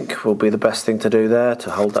underneath, I think, will be the best thing to do there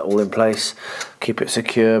to hold that all in place, keep it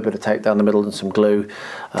secure. A bit of tape down the middle and some glue.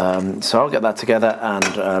 So I'll get that together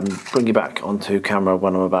and bring you back onto camera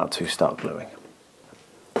when I'm about to start gluing.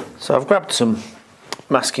 So I've grabbed some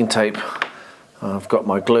masking tape. I've got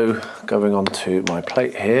my glue going onto my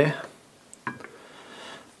plate here.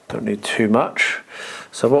 Don't need too much.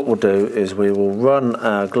 So what we'll do is we will run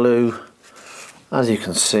our glue, as you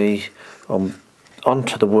can see,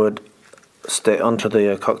 onto the wood stick, onto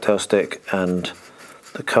the cocktail stick and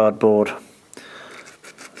the cardboard,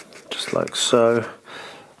 just like so.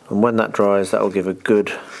 And when that dries, that will give a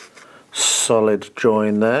good solid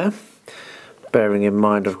join there. Bearing in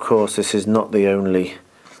mind, of course, this is not the only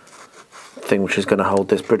thing which is going to hold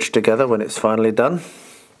this bridge together when it's finally done.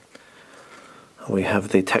 We have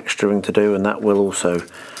the texturing to do, and that will also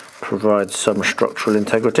provide some structural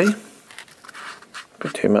integrity.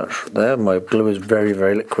 bit too much there. My glue is very,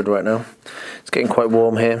 very liquid right now. It's getting quite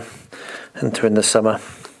warm here, entering the summer.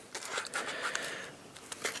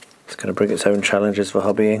 It's going to bring its own challenges for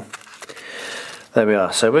hobbying. There we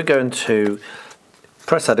are. So we're going to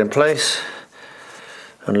press that in place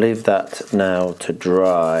and leave that now to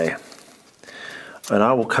dry. And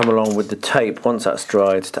I will come along with the tape once that's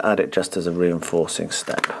dried to add it just as a reinforcing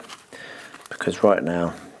step, because right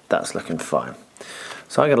now that's looking fine.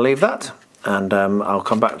 So I'm going to leave that, and I'll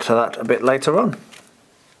come back to that a bit later on.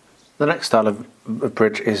 The next style of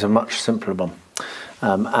bridge is a much simpler one,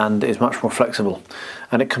 and is much more flexible,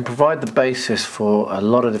 and it can provide the basis for a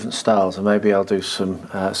lot of different styles, and maybe I'll do show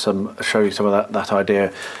you some of that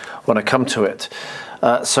idea when I come to it.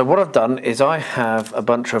 So what I've done is I have a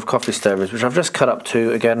bunch of coffee stirrers which I've just cut up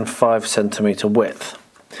to, again, 5 centimetre width.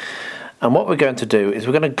 And what we're going to do is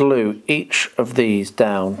we're going to glue each of these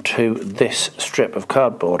down to this strip of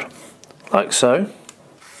cardboard, like so.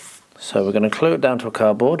 So we're going to glue it down to a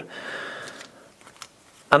cardboard,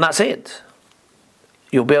 and that's it.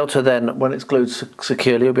 You'll be able to then, when it's glued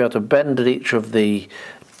securely, you'll be able to bend at each of the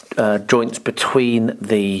joints between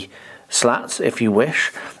the slats if you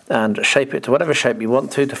wish, and shape it to whatever shape you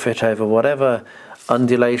want to fit over whatever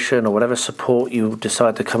undulation or whatever support you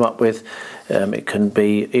decide to come up with. It can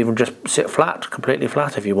be even just sit flat, completely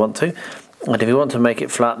flat if you want to, and if you want to make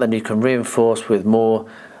it flat, then you can reinforce with more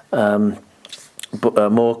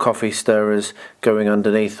coffee stirrers going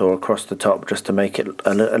underneath or across the top, just to make it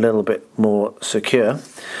a little bit more secure.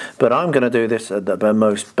 But I'm going to do this at the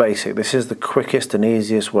most basic. This is the quickest and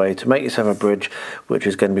easiest way to make yourself a bridge which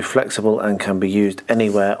is going to be flexible and can be used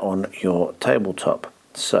anywhere on your tabletop.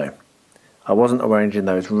 So I wasn't arranging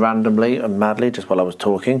those randomly and madly just while I was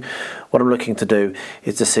talking. What I'm looking to do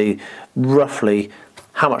is to see roughly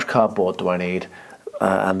how much cardboard do I need,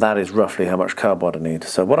 and that is roughly how much cardboard I need.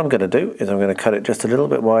 So what I'm going to do is I'm going to cut it just a little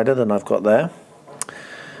bit wider than I've got there,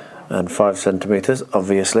 and 5 centimetres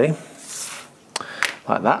obviously,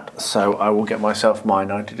 like that. So I will get myself my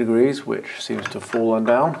 90 degrees, which seems to have fallen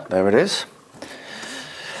down. There it is.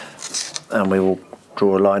 And we will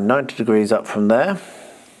draw a line 90 degrees up from there,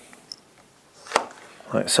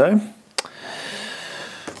 like so.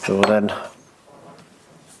 We will then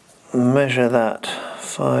measure that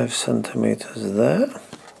 5 centimetres there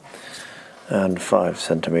and 5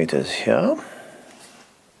 centimetres here,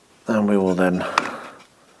 and we will then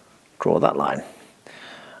draw that line,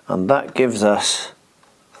 and that gives us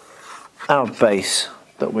our base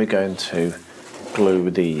that we're going to glue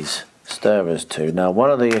these stirrers to. Now,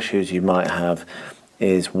 one of the issues you might have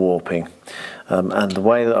is warping, and the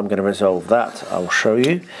way that I'm going to resolve that I'll show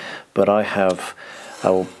you, but I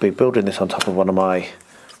will be building this on top of one of my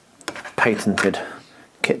patented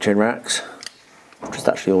kitchen racks. I've just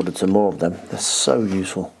actually ordered some more of them. They're so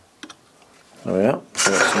useful. There we are.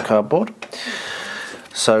 So that's some cardboard.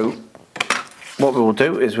 So what we will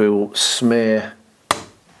do is we will smear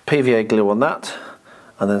PVA glue on that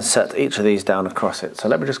and then set each of these down across it. So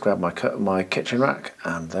let me just grab my kitchen rack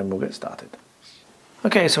and then we'll get started.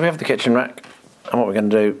 Okay, so we have the kitchen rack, and what we're going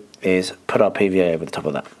to do is put our PVA over the top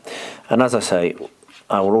of that. And as I say,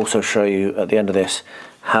 I will also show you at the end of this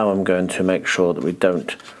how I'm going to make sure that we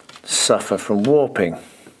don't suffer from warping.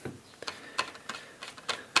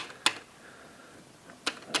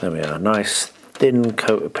 There we are, nice thin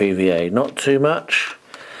coat of PVA, not too much,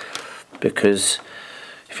 because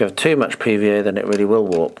if you have too much PVA then it really will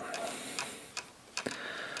warp.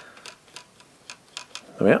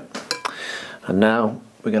 There we are. And now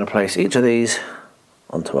we're going to place each of these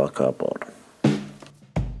onto our cardboard.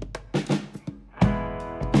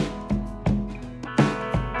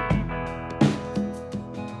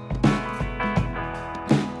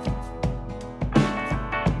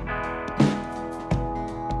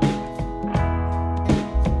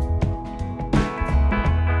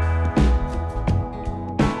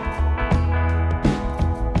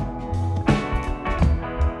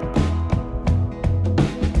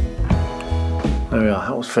 There we are,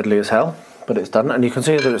 that was fiddly as hell, but it's done, and you can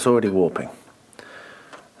see that it's already warping.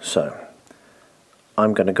 So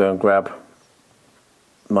I'm going to go and grab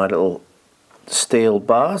my little steel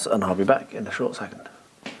bars and I'll be back in a short second.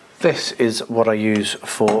 This is what I use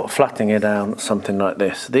for flattening it down, something like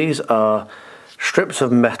this. These are strips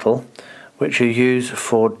of metal which you use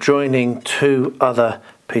for joining two other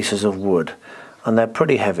pieces of wood, and they're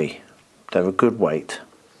pretty heavy. They're a good weight.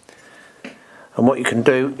 And what you can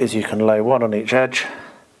do is you can lay one on each edge,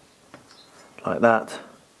 like that,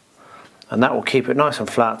 and that will keep it nice and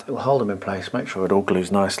flat. It will hold them in place, make sure it all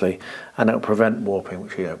glues nicely, and it will prevent warping,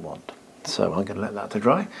 which you don't want. So I'm going to let that to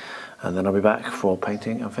dry, and then I'll be back for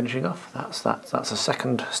painting and finishing off. That's a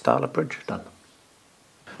second style of bridge done.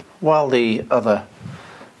 while the other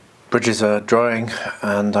bridges are drying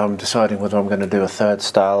and I'm deciding whether I'm going to do a third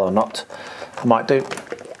style or not, I might do.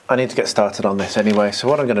 I need to get started on this anyway, so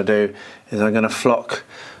what I'm going to do is I'm going to flock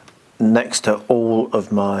next to all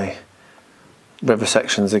of my river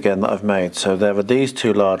sections again that I've made. So there are these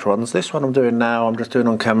two large ones. This one I'm doing now, I'm just doing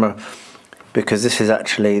on camera because this is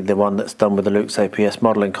actually the one that's done with the Luke's APS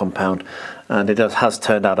modelling compound, and it has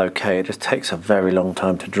turned out okay. It just takes a very long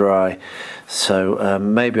time to dry, so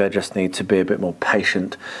maybe I just need to be a bit more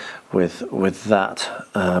patient with that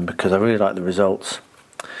because I really like the results.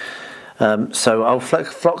 So I'll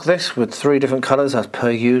flock this with 3 different colours as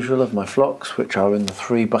per usual of my flocks, which are in the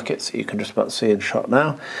 3 buckets that you can just about see in shot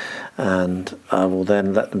now, and I will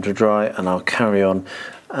then let them to dry and I'll carry on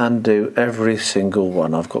and do every single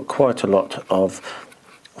one. I've got quite a lot of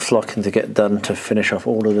flocking to get done to finish off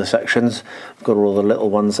all of the sections. I've got all the little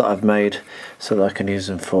ones that I've made so that I can use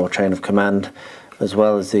them for chain of command, as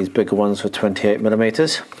well as these bigger ones for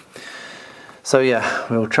 28mm. So yeah,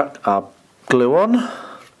 we'll chuck our glue on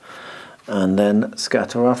and then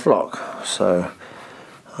scatter our flock. So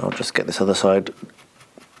I'll just get this other side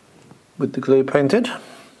with the glue painted.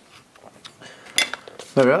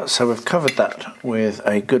 There we are, so we've covered that with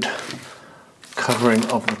a good covering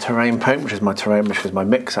of the terrain paint, which is my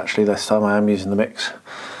mix actually. This time I am using the mix.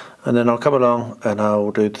 And then I'll come along and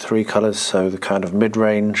I'll do the 3 colours, so the kind of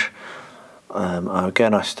mid-range.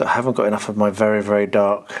 Again, I haven't got enough of my very, very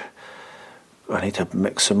dark. I need to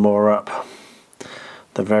mix some more up.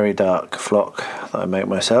 The very dark flock that I make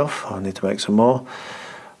myself, I need to make some more.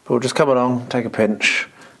 But we'll just come along, take a pinch,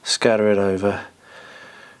 scatter it over.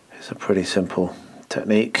 It's a pretty simple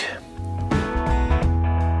technique.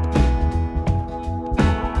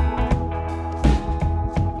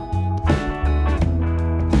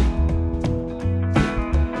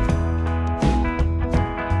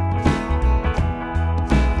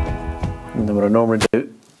 And then what I normally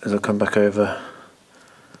do is I'll come back over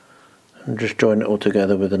and just join it all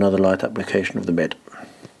together with another light application of the mid.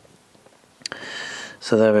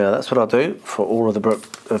 So there we are, that's what I'll do for all of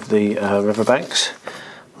the river banks.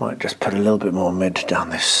 Might just put a little bit more mid down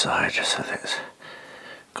this side just so that it's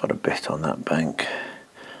got a bit on that bank.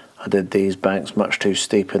 I did these banks much too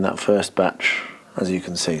steep in that first batch, as you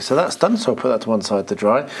can see. So that's done, so I'll put that to one side to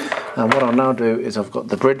dry. And what I'll now do is I've got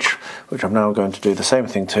the bridge, which I'm now going to do the same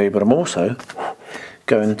thing to, but I'm also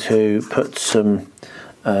going to put some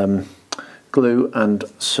glue and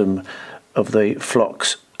some of the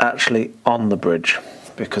flocks actually on the bridge,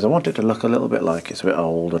 because I want it to look a little bit like it's a bit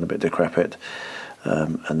old and a bit decrepit,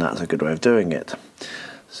 and that's a good way of doing it.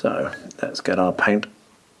 So let's get our paint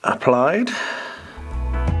applied.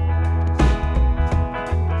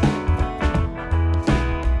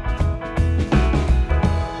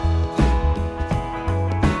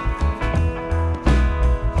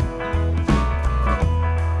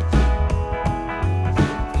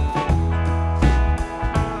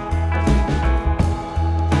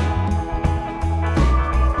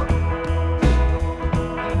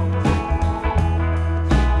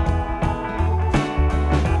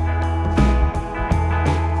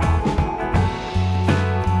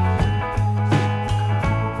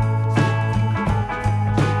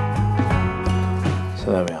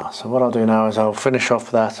 There we are. So what I'll do now is I'll finish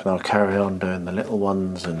off that and I'll carry on doing the little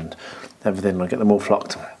ones and everything. I'll get them all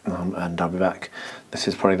flocked and I'll be back. This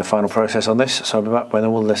is probably the final process on this, so I'll be back when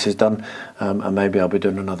all this is done, and maybe I'll be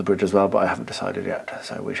doing another bridge as well, but I haven't decided yet,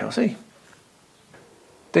 so we shall see.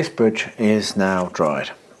 This bridge is now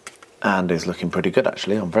dried and is looking pretty good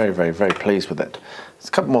actually. I'm very, very, very pleased with it. There's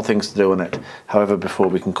a couple more things to do on it, however, before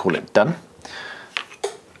we can call it done.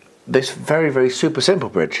 This very, very super simple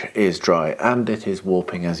bridge is dry and it is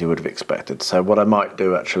warping as you would have expected. So what I might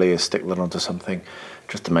do actually is stick that onto something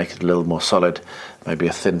just to make it a little more solid. Maybe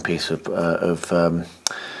a thin piece of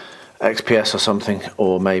XPS or something,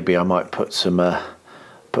 or maybe I might put some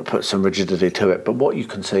rigidity to it. But what you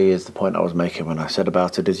can see is the point I was making when I said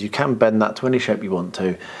about it is you can bend that to any shape you want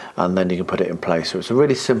to, and then you can put it in place. So it's a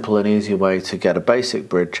really simple and easy way to get a basic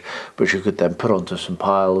bridge, which you could then put onto some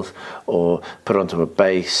piles or put onto a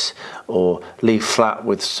base or leave flat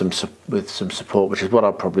with some support, which is what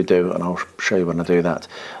I'll probably do, and I'll show you when I do that,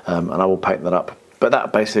 and I will paint that up. But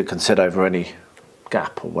that basically can sit over any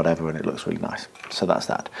gap or whatever, and it looks really nice. So that's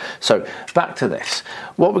that. So back to this.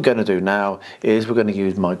 What we're going to do now is we're going to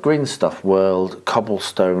use my Green Stuff World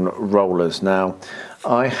cobblestone rollers. Now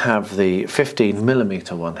I have the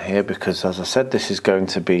 15mm one here because, as I said, this is going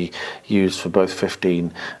to be used for both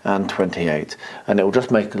 15 and 28, and it will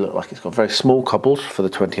just make it look like it's got very small cobbles for the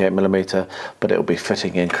 28mm, but it will be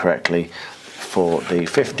fitting in correctly for the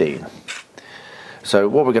 15. So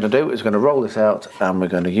what we're going to do is we're going to roll this out, and we're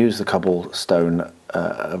going to use the cobblestone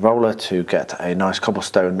roller to get a nice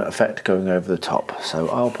cobblestone effect going over the top. So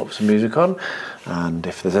I'll pop some music on, and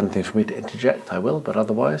if there's anything for me to interject I will, but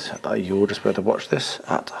otherwise you'll just be able to watch this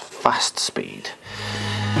at fast speed.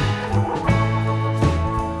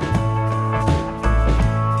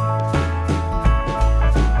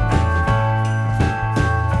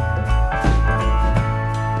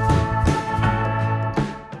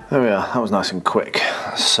 There we are, that was nice and quick.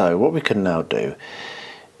 So what we can now do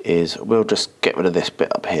is we'll just get rid of this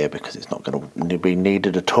bit up here because it's not going to be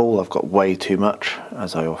needed at all. I've got way too much,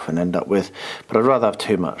 as I often end up with, but I'd rather have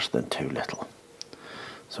too much than too little.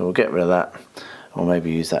 So we'll get rid of that. We'll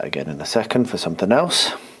maybe use that again in a second for something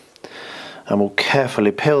else. And we'll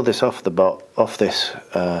carefully peel this off this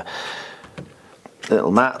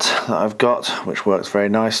little mat that I've got, which works very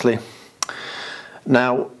nicely.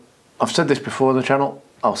 Now, I've said this before on the channel,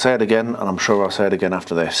 I'll say it again, and I'm sure I'll say it again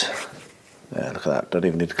after this. Yeah, look at that, don't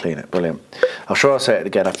even need to clean it, brilliant. I'm sure I'll say it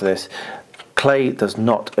again after this. Clay does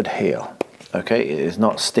not adhere, okay? It is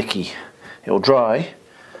not sticky. It will dry,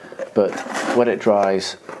 but when it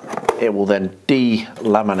dries, it will then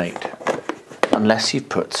delaminate, unless you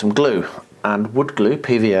put some glue. And wood glue,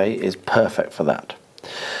 PVA, is perfect for that.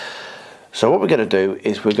 So what we're going to do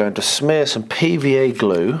is we're going to smear some PVA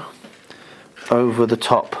glue over the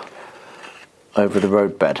top, over the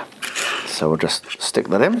road bed. So we'll just stick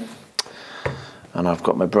that in, and I've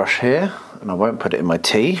got my brush here, and I won't put it in my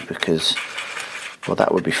tea because, well,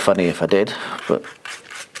 that would be funny if I did, but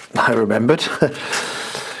I remembered.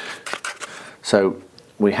 So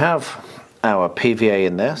we have our PVA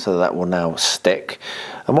in there, so that will now stick,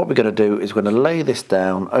 and what we're going to do is we're going to lay this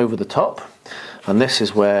down over the top, and this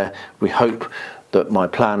is where we hope that my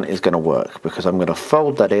plan is going to work, because I'm going to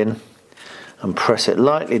fold that in and press it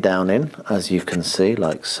lightly down in, as you can see,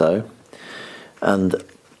 like so, and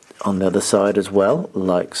on the other side as well,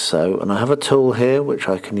 like so. And I have a tool here which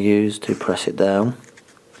I can use to press it down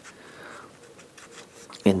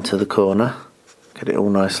into the corner, get it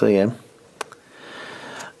all nicely in.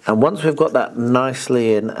 And once we've got that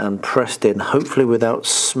nicely in and pressed in, hopefully without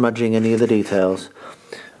smudging any of the details,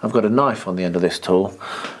 I've got a knife on the end of this tool,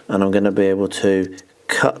 and I'm going to be able to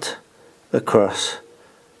cut across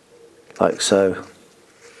like so.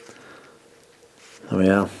 There we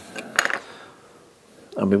are.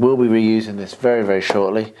 And we will be reusing this very, very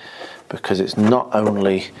shortly, because it's not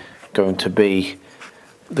only going to be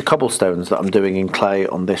the cobblestones that I'm doing in clay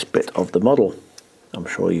on this bit of the model. I'm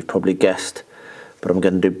sure you've probably guessed, but I'm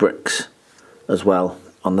going to do bricks as well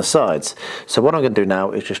on the sides. So what I'm going to do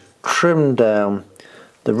now is just trim down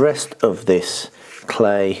the rest of this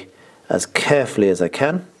clay as carefully as I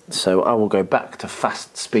can. So I will go back to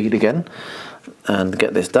fast speed again and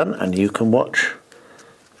get this done, and you can watch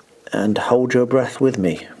and hold your breath with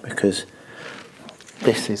me, because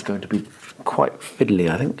this is going to be quite fiddly,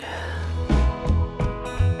 I think.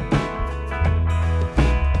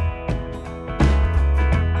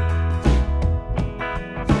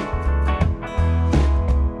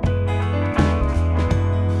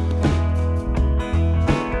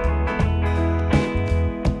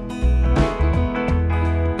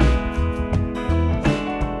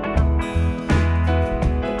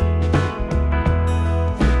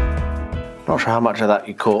 Not sure how much of that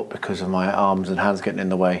you caught because of my arms and hands getting in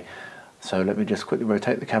the way. So let me just quickly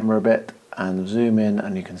rotate the camera a bit and zoom in,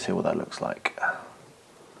 and you can see what that looks like.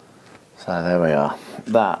 So there we are.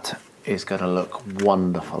 That is going to look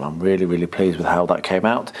wonderful. I'm really, really pleased with how that came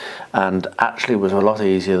out, and actually was a lot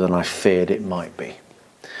easier than I feared it might be.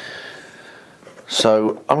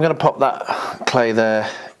 So I'm going to pop that clay there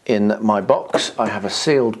in my box. I have a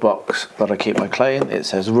sealed box that I keep my clay in. It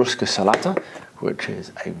says Ruska Salata, which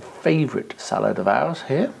is a favourite salad of ours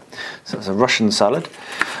here. So it's a Russian salad.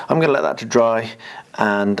 I'm going to let that to dry,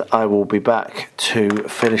 and I will be back to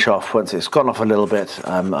finish off once it's gone off a little bit.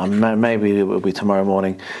 Maybe it will be tomorrow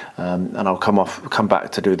morning, and I'll come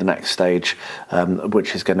back to do the next stage,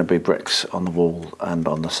 which is going to be bricks on the wall and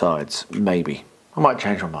on the sides. Maybe. I might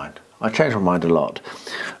change my mind. I change my mind a lot.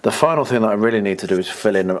 The final thing that I really need to do is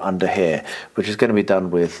fill in under here, which is going to be done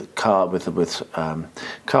with card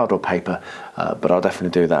or paper, but I'll definitely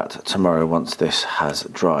do that tomorrow once this has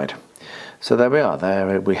dried. So there we are.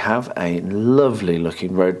 There we have a lovely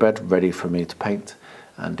looking roadbed ready for me to paint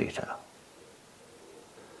and detail.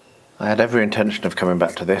 I had every intention of coming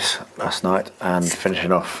back to this last night and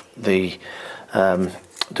finishing off the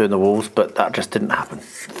doing the walls, but that just didn't happen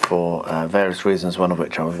for various reasons, one of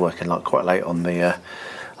which I was working quite late on the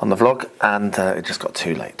vlog, and it just got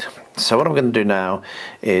too late. So what I'm going to do now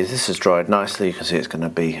is, this has dried nicely, you can see it's going to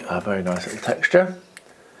be a very nice little texture.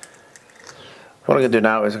 What I'm going to do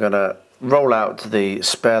now is I'm going to roll out the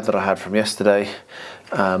spare that I had from yesterday.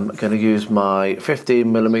 I'm going to use my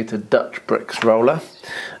 15mm Dutch bricks roller,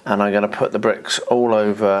 and I'm going to put the bricks all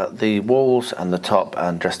over the walls and the top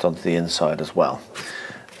and just onto the inside as well.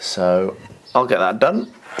 So I'll get that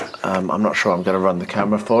done. I'm not sure I'm going to run the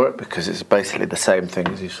camera for it because it's basically the same thing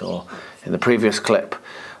as you saw in the previous clip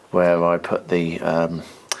where I put the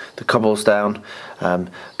cobbles down,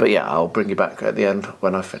 but yeah, I'll bring you back at the end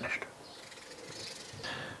when I've finished.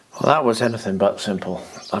 Well, that was anything but simple.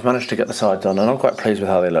 I've managed to get the sides on and I'm quite pleased with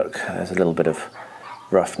how they look. There's a little bit of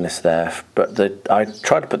roughness there, but I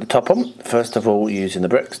tried to put the top on, first of all using the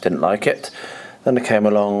bricks, didn't like it. Then I came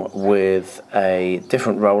along with a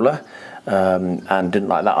different roller and didn't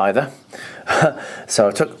like that either. So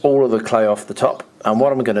I took all of the clay off the top, and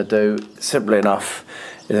what I'm going to do, simply enough,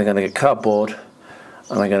 is I'm going to get cardboard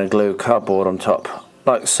and I'm going to glue cardboard on top,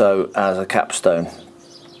 like so, as a capstone.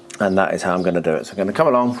 And that is how I'm going to do it. So I'm going to come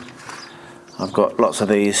along. I've got lots of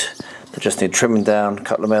these that just need trimming down, a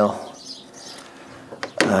couple of mil.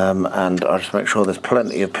 And I'll just make sure there's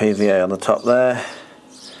plenty of PVA on the top there.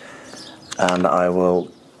 And I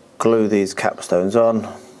will glue these capstones on.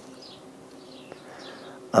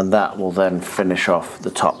 And that will then finish off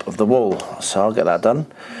the top of the wall. So I'll get that done.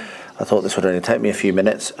 I thought this would only take me a few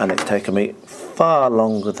minutes, and it's taken me far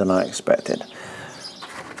longer than I expected.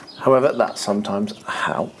 However, that's sometimes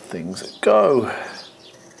how things go.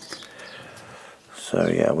 So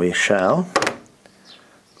yeah, we shall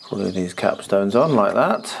glue these capstones on like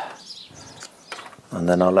that, and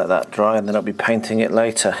then I'll let that dry, and then I'll be painting it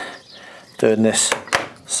later. Doing this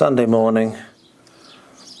Sunday morning,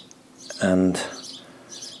 and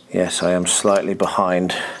yes, I am slightly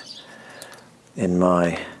behind in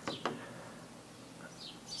my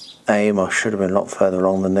aim. I should have been a lot further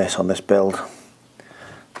along than this on this build.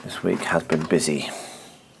 This week has been busy,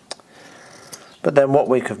 but then what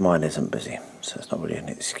week of mine isn't busy, so it's not really an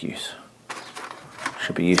excuse.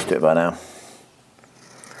 Should be used to it by now.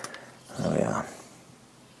 There we are.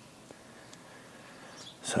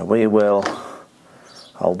 So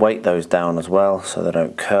I'll weight those down as well so they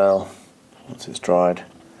don't curl once it's dried.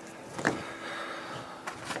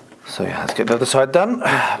 So yeah, let's get the other side done.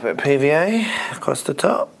 A bit of PVA across the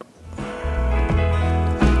top.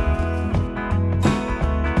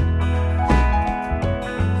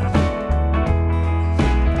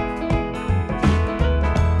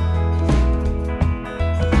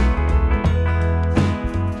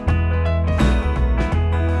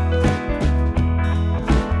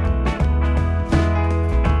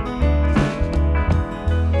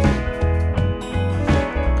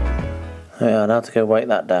 Yeah, now to go weight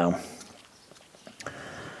that down.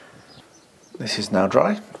 This is now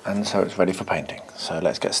dry, and so it's ready for painting. So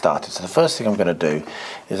let's get started. So the first thing I'm going to do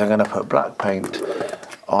is I'm going to put black paint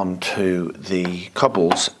onto the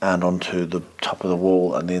cobbles and onto the top of the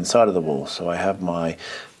wall and the inside of the wall. So I have my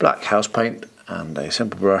black house paint and a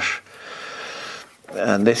simple brush.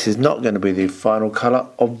 And this is not going to be the final colour,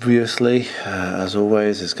 obviously. As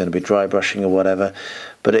always, it's going to be dry brushing or whatever,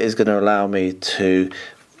 but it is going to allow me to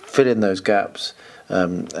fill in those gaps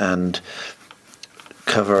and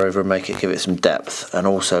cover over and give it some depth, and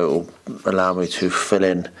also it will allow me to fill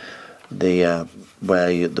in the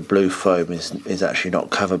where the blue foam is actually not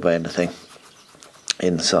covered by anything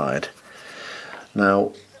inside.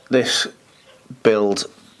 Now this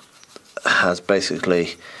build has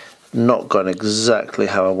basically not gone exactly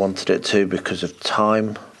how I wanted it to because of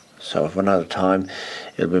time. So I've run out of time.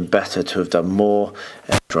 It would have been better to have done more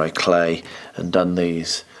air dry clay and done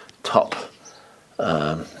these top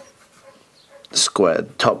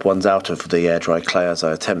top ones out of the air dry clay as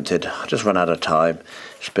I attempted. I just run out of time.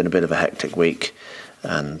 It's been a bit of a hectic week,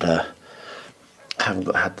 and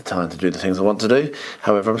haven't had the time to do the things I want to do.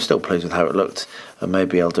 However, I'm still pleased with how it looked, and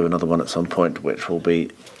maybe I'll do another one at some point which will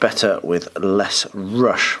be better with less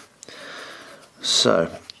rush.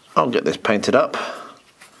 So I'll get this painted up,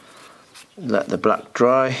 let the black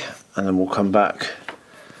dry, and then we'll come back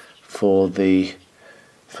for the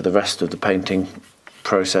rest of the painting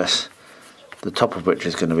process, the top of which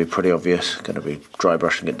is going to be pretty obvious. Going to be dry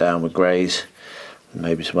brushing it down with greys and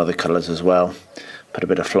maybe some other colours as well. Put a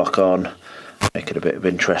bit of flock on, make it a bit of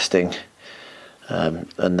interesting, and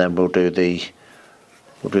then we'll do the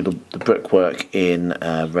brickwork in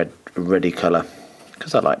reddy colour,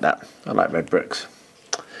 because I like that. I like red bricks.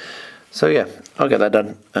 So yeah, I'll get that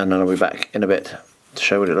done, and then I'll be back in a bit to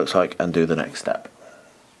show what it looks like and do the next step.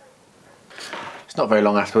 It's not very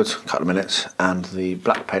long afterwards, a couple of minutes, and the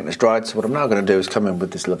black paint is dried. So what I'm now going to do is come in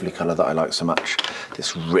with this lovely colour that I like so much,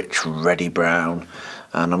 this rich reddy brown,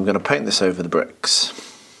 and I'm going to paint this over the bricks.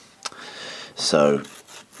 So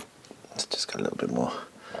let's Just got a little bit more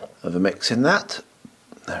of a mix in that.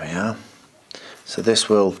 There we are. So this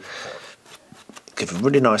will give a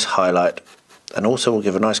really nice highlight, and also will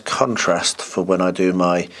give a nice contrast for when I do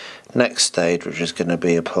my next stage, which is going to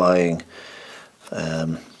be applying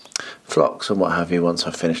flocks and what have you once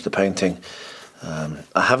I've finished the painting.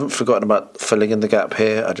 I haven't forgotten about filling in the gap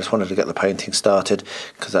here. I just wanted to get the painting started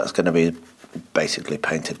because that's going to be basically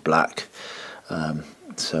painted black.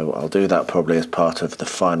 So I'll do that probably as part of the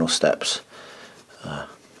final steps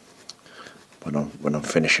when I'm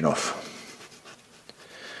finishing off.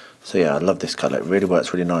 So yeah, I love this colour. It really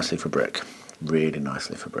works really nicely for brick. Really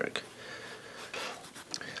nicely for brick.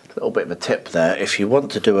 A little bit of a tip there. If you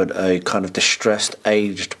want to do a kind of distressed,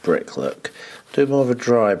 aged brick look, do more of a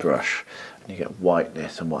dry brush. You get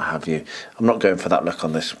whiteness and what have you. I'm not going for that look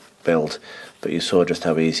on this build, but you saw just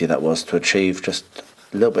how easy that was to achieve. Just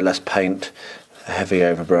a little bit less paint, a heavy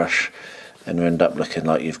overbrush, and you end up looking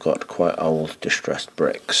like you've got quite old distressed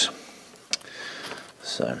bricks.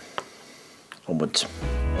 So onwards.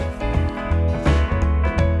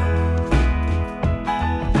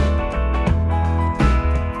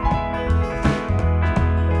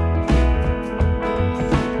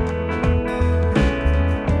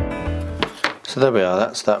 So there we are,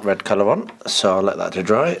 that's that red colour on, so I'll let that to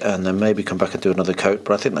dry and then maybe come back and do another coat,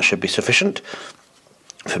 but I think that should be sufficient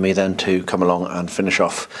for me then to come along and finish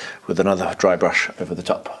off with another dry brush over the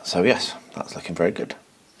top. So yes, that's looking very good.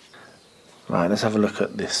 Right, let's have a look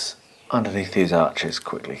at this underneath these arches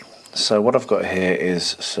quickly. So what I've got here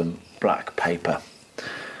is some black paper,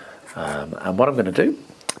 and what I'm going to do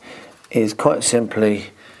is quite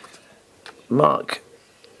simply mark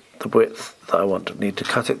the width that I need to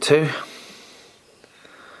cut it to,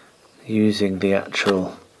 using the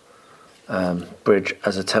actual bridge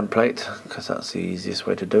as a template, because that's the easiest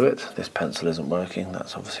way to do it. This pencil isn't working,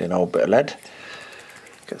 that's obviously an old bit of lead.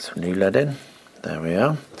 Get some new lead in, there we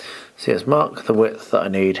are. So yes, mark the width that I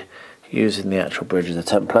need using the actual bridge as a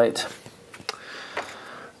template,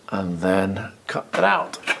 and then cut it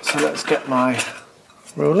out. So let's get my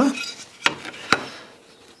ruler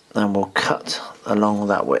and we'll cut along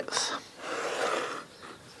that width.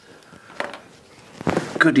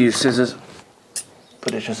 Could use scissors,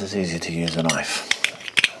 but it's just as easy to use a knife.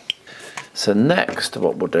 So next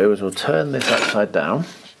what we'll do is we'll turn this upside down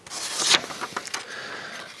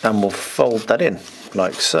and we'll fold that in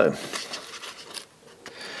like so.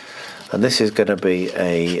 And this is going to be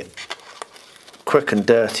a quick and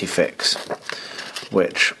dirty fix,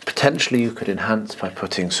 which potentially you could enhance by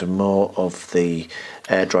putting some more of the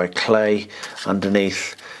air dry clay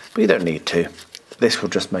underneath, but you don't need to. This will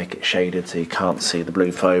just make it shaded so you can't see the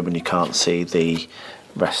blue foam and you can't see the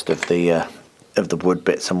rest of the wood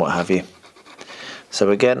bits and what have you.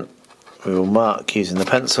 So again, we will mark using the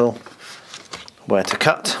pencil where to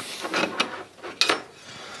cut,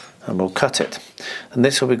 and we'll cut it. And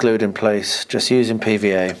this will be glued in place just using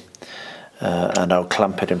PVA, and I'll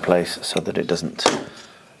clamp it in place so that it doesn't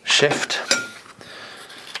shift,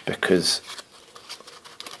 because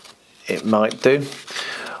it might do.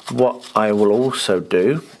 What I will also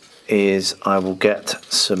do is I will get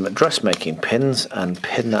some dressmaking pins and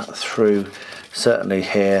pin that through, certainly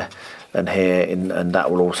here and here, and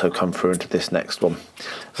that will also come through into this next one,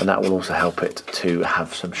 and that will also help it to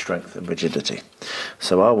have some strength and rigidity.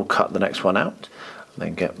 So I will cut the next one out and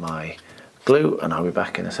then get my glue, and I'll be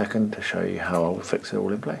back in a second to show you how I will fix it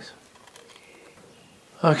all in place.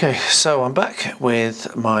 Okay, so I'm back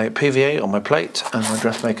with my PVA on my plate and my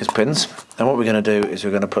dressmaker's pins, and what we're going to do is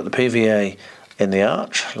we're going to put the PVA in the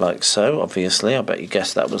arch like so. Obviously, I bet you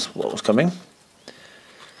guessed that was what was coming.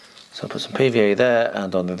 So I'll put some PVA there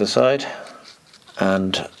and on the other side,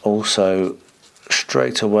 and also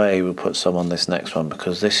straight away we'll put some on this next one,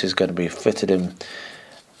 because this is going to be fitted in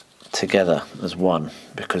together as one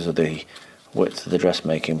because of the width of the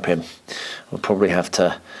dressmaking pin. We'll probably have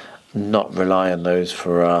to not rely on those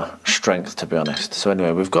for our strength, to be honest. So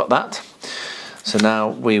anyway, we've got that. So now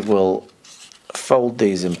we will fold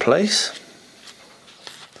these in place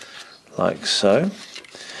like so.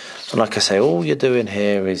 And like I say, all you're doing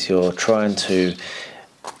here is you're trying to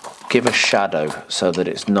give a shadow so that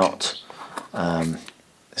it's not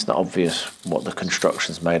obvious what the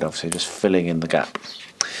construction's made of, so you're just filling in the gap.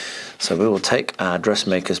 So we will take our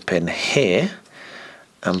dressmaker's pin here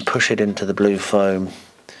and push it into the blue foam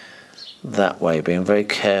that way, being very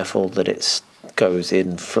careful that it goes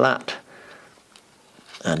in flat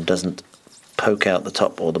and doesn't poke out the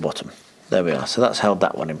top or the bottom. There we are, so that's held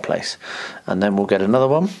that one in place. And then we'll get another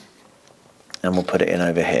one and we'll put it in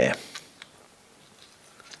over here.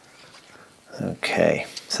 Okay,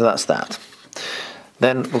 so that's that.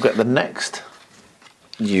 Then we'll get the next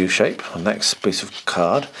U shape, the next piece of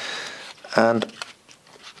card, and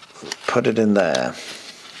put it in there.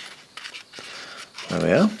 There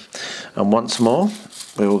we are. And once more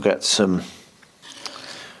we will get some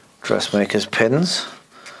dressmaker's pins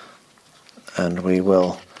and we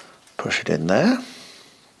will push it in there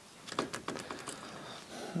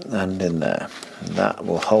and in there. And that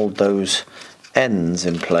will hold those ends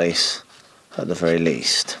in place at the very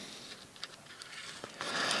least.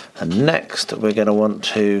 And next we're going to want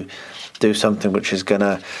to do something which is going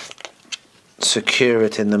to secure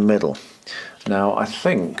it in the middle. Now I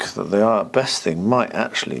think that the best thing might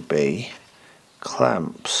actually be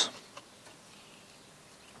clamps.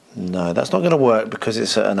 No, that's not going to work because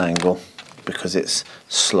it's at an angle, because it's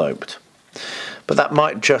sloped. But that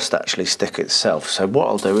might just actually stick itself. So what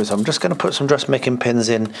I'll do is I'm just going to put some dressmaking pins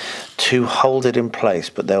in to hold it in place,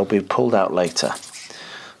 but they'll be pulled out later.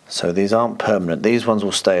 So these aren't permanent. These ones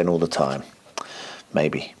will stay in all the time,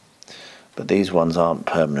 maybe. But these ones aren't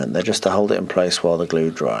permanent. They're just to hold it in place while the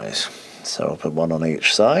glue dries. So I'll put one on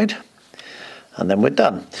each side and then we're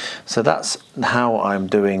done. So that's how I'm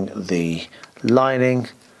doing the lining,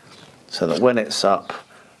 so that when it's up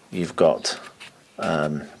you've got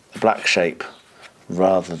a black shape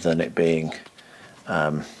rather than it being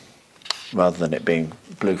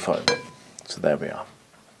blue foam. So there we are.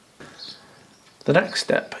 The next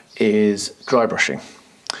step is dry brushing.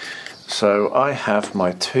 So I have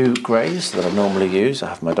my two greys that I normally use. I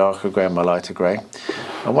have my darker grey and my lighter grey.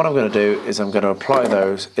 And what I'm going to do is I'm going to apply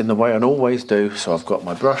those in the way I always do. So I've got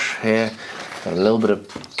my brush here, got a little bit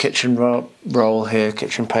of kitchen roll here,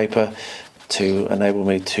 kitchen paper, to enable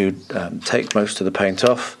me to take most of the paint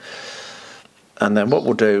off. And then what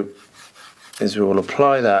we'll do is we will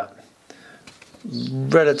apply that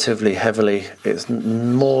relatively heavily. It's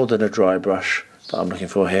more than a dry brush that I'm looking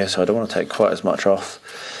for here, so I don't want to take quite as much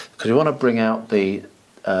off, because we want to bring out the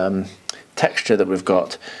texture that we've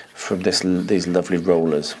got from these lovely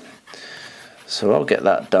rollers. So I'll get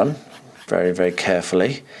that done very, very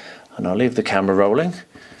carefully, and I'll leave the camera rolling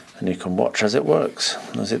and you can watch as it works,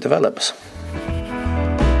 as it develops.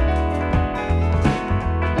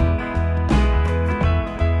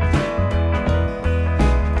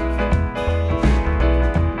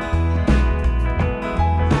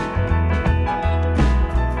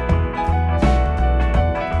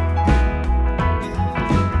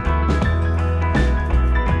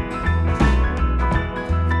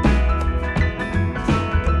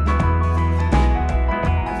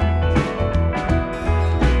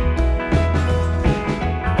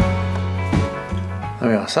 There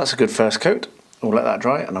we are, so that's a good first coat. We'll let that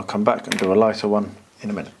dry and I'll come back and do a lighter one in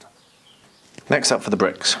a minute. Next up for the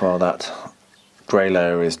bricks, while that grey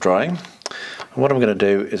layer is drying, and what I'm going to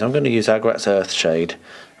do is I'm going to use Agrat's Earth shade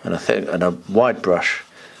and a wide brush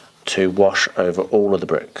to wash over all of the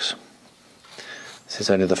bricks. This is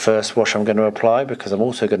only the first wash I'm going to apply, because I'm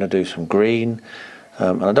also going to do some green,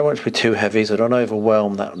 and I don't want it to be too heavy so I don't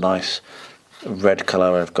overwhelm that nice red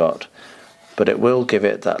colour I've got, but it will give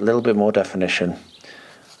it that little bit more definition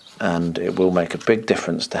and it will make a big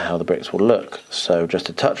difference to how the bricks will look. So just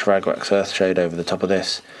a touch of Agrat's Earth shade over the top of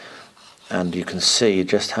this, and you can see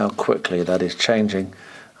just how quickly that is changing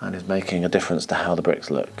and is making a difference to how the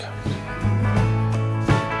bricks look.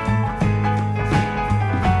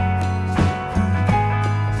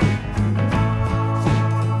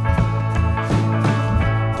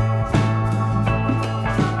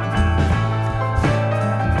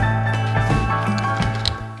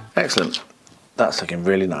 Excellent. That's looking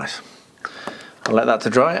really nice. I'll let that to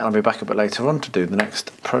dry and I'll be back a bit later on to do the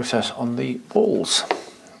next process on the walls.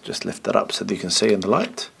 Just lift that up so that you can see in the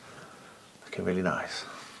light. Looking really nice.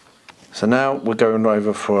 So now we're going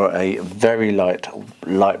over for a very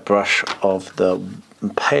light brush of the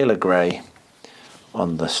paler grey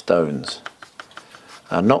on the stones.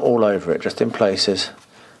 Not all over it, just in places,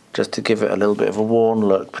 just to give it a little bit of a worn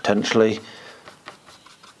look, potentially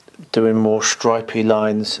doing more stripy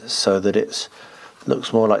lines so that it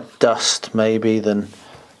looks more like dust maybe than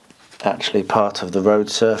actually part of the road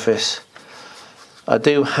surface. I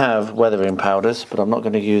do have weathering powders, but I'm not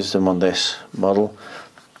going to use them on this model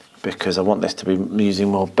because I want this to be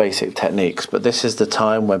using more basic techniques, but this is the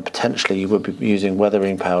time when potentially you would be using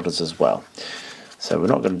weathering powders as well. So we're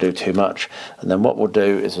not going to do too much, and then what we'll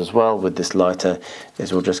do is, as well with this lighter,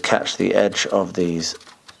 is we'll just catch the edge of these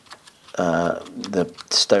the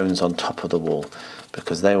stones on top of the wall,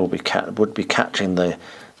 because they will would be catching the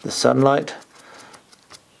sunlight,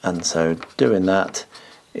 and so doing that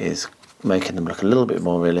is making them look a little bit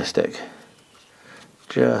more realistic.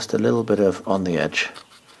 Just a little bit of on the edge,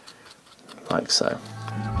 like so.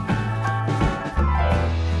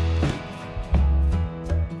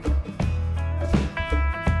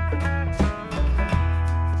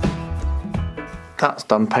 that's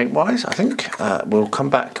done paint wise, I think. We'll come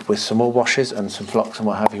back with some more washes and some flocks and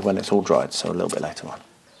what have you when it's all dried, so a little bit later on.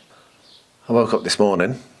 I woke up this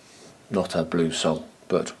morning, not a blue soul,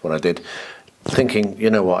 but what I did, thinking, you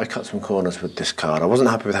know what, I cut some corners with this card. I wasn't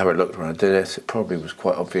happy with how it looked when I did it. It probably was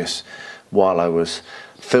quite obvious while I was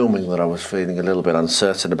filming that I was feeling a little bit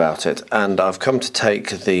uncertain about it, and I've come to take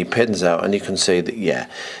the pins out and you can see that, yeah,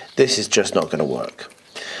 this is just not going to work.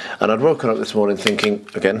 And I'd woken up this morning thinking,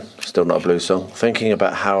 again, still not a blue song, thinking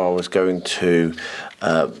about how I was going to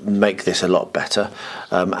make this a lot better.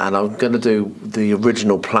 And I'm going to do the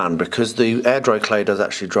original plan because the air dry clay does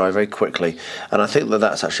actually dry very quickly. And I think that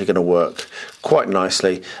that's actually going to work quite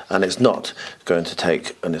nicely, and it's not going to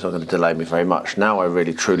take, and it's not going to delay me very much. Now I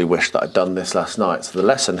really truly wish that I'd done this last night. So the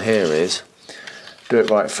lesson here is, do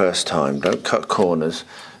it right first time. Don't cut corners,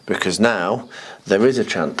 because now there is a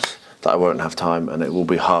chance that I won't have time and it will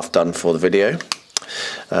be half done for the video,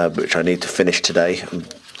 which I need to finish today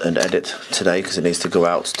and edit today because it needs to go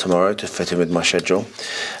out tomorrow to fit in with my schedule.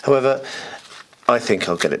 However, I think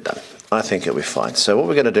I'll get it done. I think it'll be fine. So what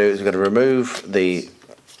we're going to do is we're going to remove the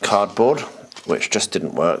cardboard, which just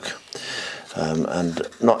didn't work, and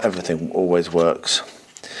not everything always works.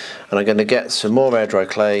 And I'm going to get some more air dry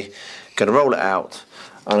clay, going to roll it out,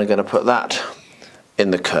 and I'm going to put that in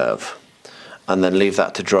the curve and then leave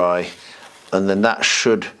that to dry, and then that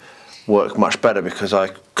should work much better because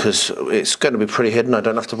it's going to be pretty hidden. I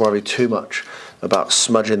don't have to worry too much about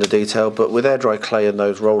smudging the detail, but with air dry clay and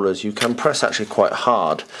those rollers you can press actually quite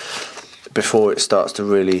hard before it starts to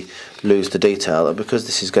really lose the detail, and because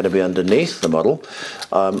this is going to be underneath the model,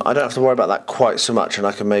 I don't have to worry about that quite so much, and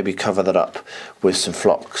I can maybe cover that up with some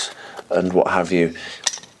flocks and what have you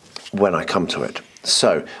when I come to it.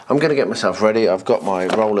 So I'm going to get myself ready. I've got my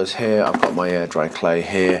rollers here, I've got my air dry clay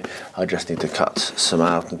here. I just need to cut some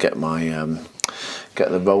out and get my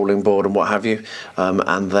get the rolling board and what have you,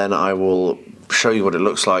 and then I will show you what it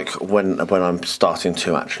looks like when I'm starting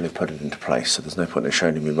to actually put it into place. So there's no point in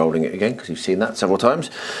showing me rolling it again because you've seen that several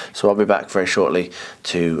times. So I'll be back very shortly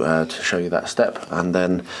to show you that step, and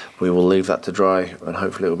then we will leave that to dry and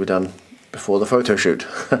hopefully it will be done before the photo shoot.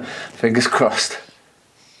 Fingers crossed.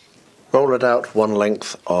 Roll it out one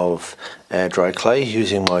length of air dry clay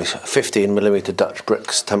using my 15mm Dutch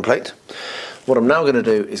bricks template. What I'm now going to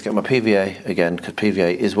do is get my PVA again, because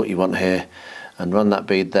PVA is what you want here, and run that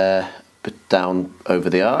bead there down over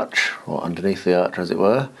the arch, or underneath the arch as it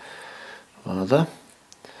were, rather.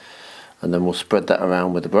 And then we'll spread that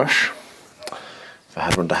around with the brush. If I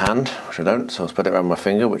had one to hand, which I don't, so I'll spread it around my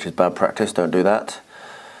finger, which is bad practice, don't do that.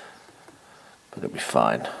 But it'll be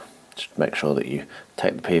fine. Just make sure that you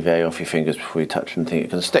take the PVA off your fingers before you touch anything it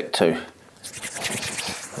can stick to.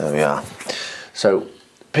 There we are. So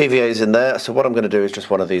PVA is in there, so what I'm going to do is just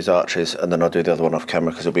one of these arches, and then I'll do the other one off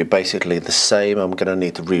camera because it'll be basically the same. I'm going to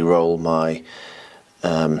need to re-roll my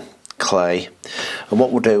clay, and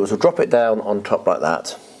what we'll do is we'll drop it down on top like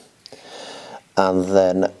that and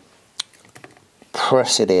then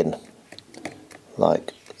press it in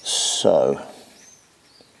like so,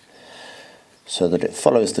 so that it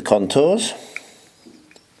follows the contours.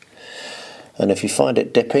 And if you find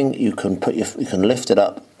it dipping, you can lift it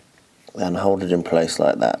up and hold it in place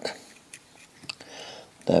like that.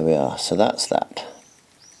 There we are. So that's that.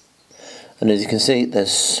 And as you can see,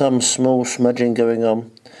 there's some small smudging going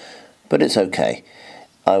on, but it's okay.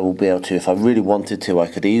 I will be able to, if I really wanted to, I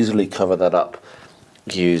could easily cover that up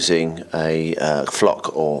using a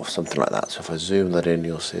flock or something like that. So if I zoom that in,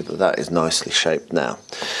 you'll see that that is nicely shaped now.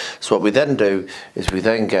 So what we then do is we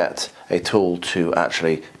then get a tool to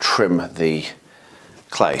actually trim the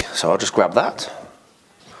clay. So I'll just grab that.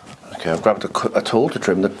 Okay, I've grabbed a tool to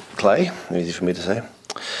trim the clay, easy for me to say.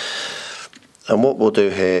 And what we'll do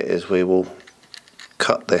here is we will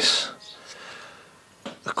cut this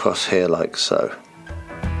across here like so.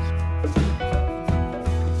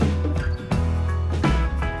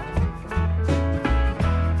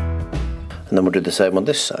 And then we'll do the same on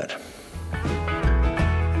this side.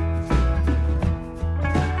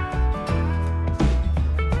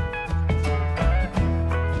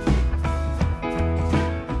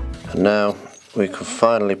 And now we can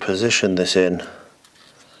finally position this in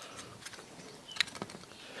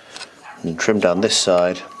and trim down this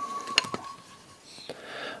side.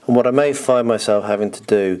 And what I may find myself having to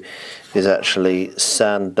do is actually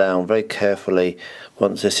sand down very carefully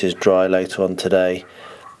once this is dry later on today,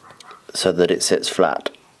 so that it sits flat.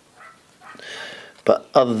 But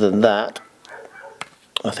other than that,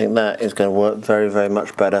 I think that is going to work very, very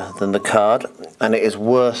much better than the card, and it is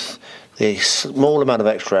worth the small amount of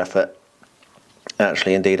extra effort.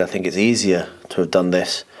 Actually, indeed, I think it's easier to have done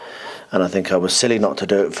this and I think I was silly not to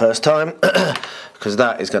do it first time, because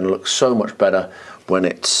that is going to look so much better when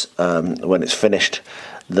it's finished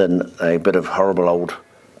than a bit of horrible old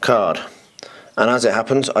card. And as it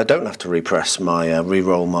happens, I don't have to repress my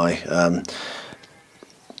re-roll my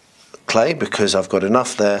clay, because I've got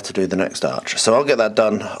enough there to do the next arch. So I'll get that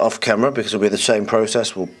done off camera, because it'll be the same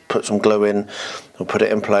process. We'll put some glue in, we'll put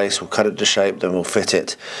it in place, we'll cut it to shape, then we'll fit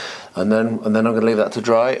it, and then I'm going to leave that to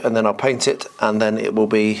dry, and then I'll paint it, and then it will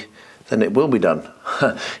be done.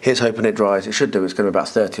 Here's hoping it dries. It should do. It's going to be about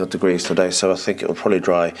 30 odd degrees today, so I think it will probably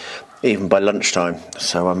dry even by lunchtime,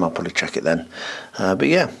 so I'll probably check it then. But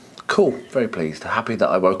yeah, cool, very pleased, happy that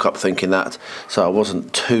I woke up thinking that, so I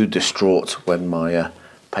wasn't too distraught when my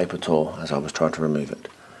paper tore as I was trying to remove it.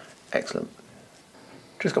 Excellent.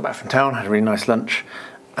 Just got back from town, had a really nice lunch,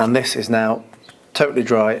 and this is now totally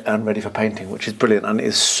dry and ready for painting, which is brilliant, and it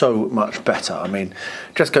is so much better. I mean,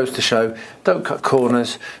 just goes to show, don't cut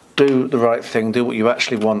corners, do the right thing, do what you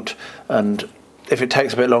actually want, and if it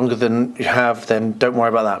takes a bit longer than you have, then don't worry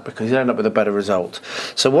about that, because you end up with a better result.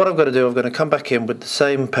 So what I'm going to do, I'm going to come back in with the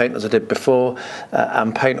same paint as I did before,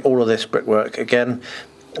 and paint all of this brickwork again,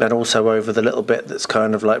 and also over the little bit that's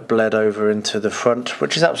kind of like bled over into the front,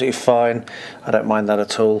 which is absolutely fine. I don't mind that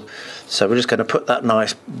at all. So we're just going to put that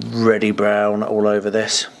nice reddy brown all over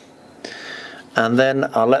this, and then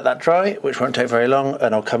I'll let that dry, which won't take very long,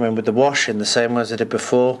 and I'll come in with the wash in the same way as I did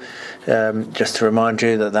before, just to remind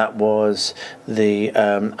you that that was the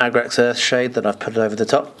Agrax Earth shade that I've put over the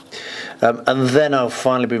top, and then I'll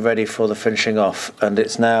finally be ready for the finishing off. And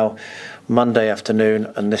it's now Monday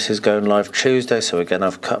afternoon, and this is going live Tuesday, so again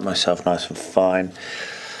I've cut myself nice and fine,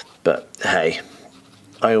 but hey,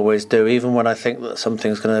 I always do, even when I think that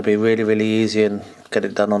something's going to be really easy and get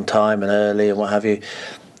it done on time and early and what have you,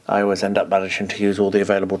 I always end up managing to use all the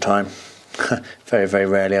available time. Very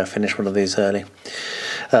rarely I finish one of these early.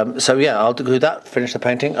 So yeah, I'll do that, finish the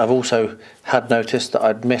painting. I've also had noticed that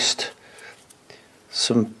I'd missed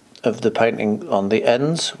some of the painting on the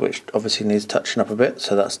ends, which obviously needs touching up a bit,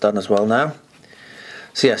 so that's done as well now.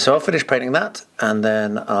 So yeah, so I'll finish painting that, and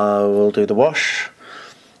then I will do the wash,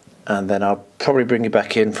 and then I'll probably bring you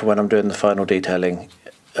back in for when I'm doing the final detailing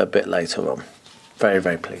a bit later on.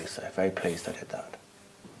 Very pleased though, very pleased I did that.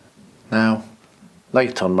 Now,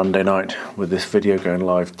 late on Monday night, with this video going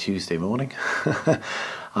live Tuesday morning,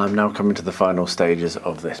 I'm now coming to the final stages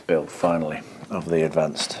of this build, finally, of the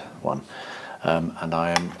advanced one. And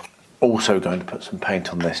I am also going to put some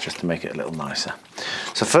paint on this just to make it a little nicer.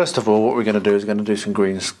 So first of all, what we're going to do is do some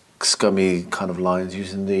green scummy kind of lines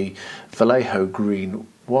using the Vallejo green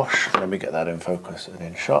wash. Let me get that in focus and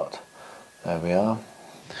in shot. There we are.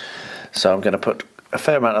 So I'm going to put a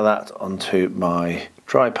fair amount of that onto my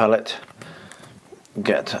dry palette,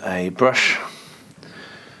 get a brush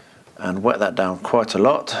and wet that down quite a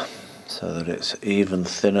lot so that it's even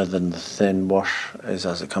thinner than the thin wash is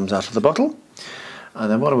as it comes out of the bottle. And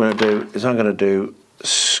then what I'm going to do is I'm going to do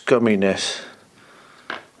scumminess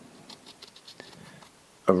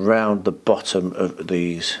around the bottom of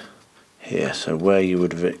these here, so where you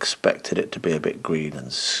would have expected it to be a bit green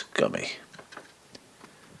and scummy.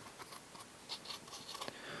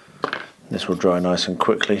 This will dry nice and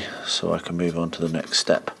quickly, so I can move on to the next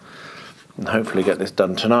step and hopefully get this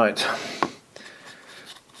done tonight.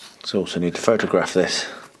 So also need to photograph this.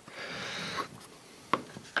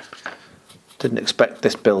 Didn't expect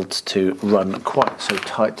this build to run quite so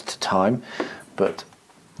tight to time, but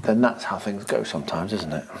then that's how things go sometimes,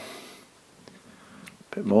 isn't it?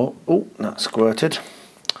 A bit more. Oh, that squirted.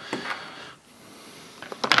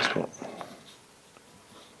 That's what.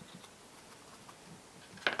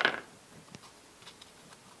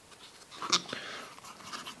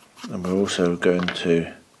 And we're also going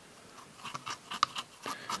to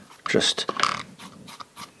just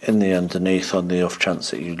in the underneath, on the off chance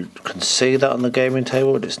that you can see that on the gaming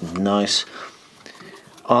table, it's nice.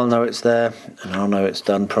 I'll know it's there and I'll know it's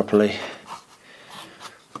done properly.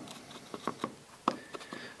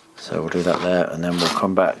 So we'll do that there, and then we'll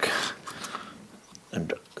come back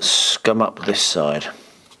and scum up this side.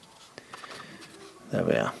 There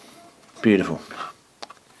we are. Beautiful.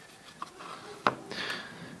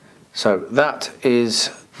 So that is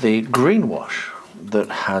the green wash that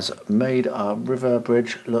has made our river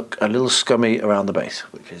bridge look a little scummy around the base,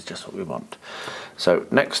 which is just what we want. So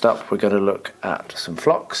next up we're going to look at some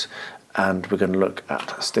flocks, and we're going to look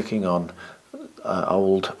at sticking on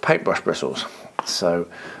old paintbrush bristles. So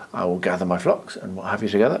I will gather my flocks and what have you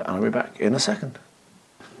together, and I'll be back in a second.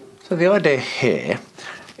 So the idea here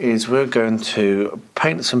is we're going to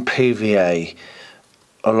paint some PVA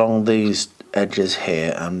along these edges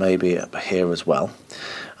here and maybe up here as well.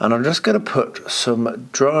 And I'm just going to put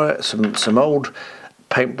some old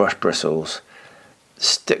paintbrush bristles,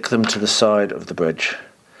 stick them to the side of the bridge,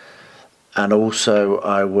 and also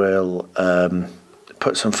I will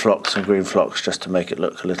put some flocks, some green flocks, just to make it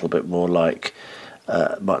look a little bit more like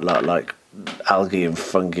algae and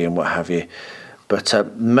fungi and what have you. But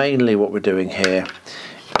mainly what we're doing here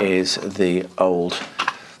is the old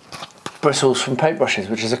bristles from paintbrushes,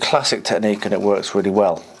 which is a classic technique and it works really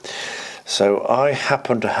well. So I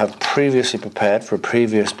happen to have previously prepared for a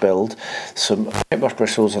previous build some paintbrush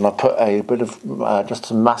bristles, and I put a bit of just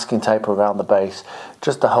some masking tape around the base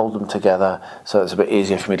just to hold them together so it's a bit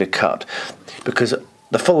easier for me to cut, because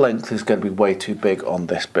the full length is going to be way too big on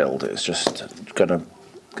this build. It's just going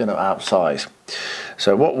to outsize.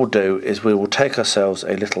 So what we'll do is we will take ourselves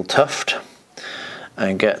a little tuft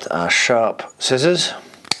and get our sharp scissors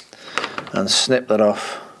and snip that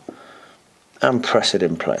off and press it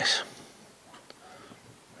in place.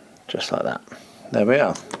 Just like that. There we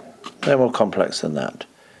are. No more complex than that.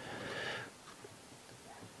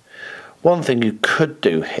 One thing you could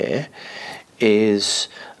do here is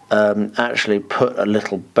actually put a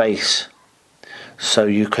little base. So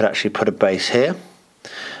you could actually put a base here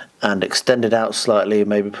and extend it out slightly,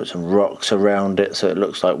 maybe put some rocks around it so it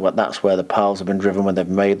looks like that's where the piles have been driven when they've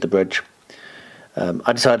made the bridge.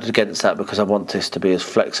 I decided against that because I want this to be as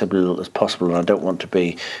flexible as possible, and I don't want to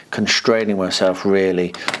be constraining myself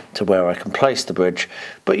really to where I can place the bridge.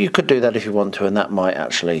 But you could do that if you want to, and that might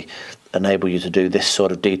actually enable you to do this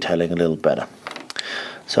sort of detailing a little better.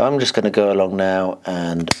 So I'm just going to go along now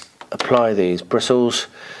and apply these bristles.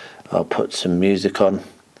 I'll put some music on.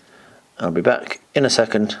 I'll be back in a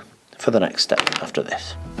second for the next step after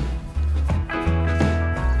this.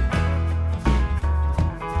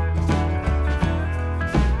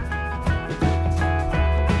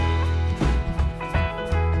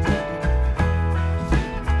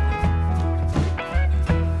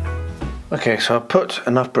 Okay, so I've put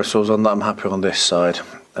enough bristles on that I'm happy on this side,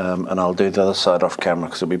 and I'll do the other side off camera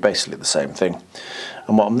because it'll be basically the same thing.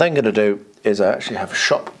 And what I'm then going to do is I actually have a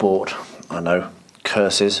shop bought, I know,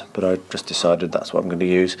 curses, but I just decided that's what I'm going to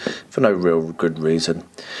use for no real good reason.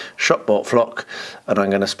 Shop bought flock, and I'm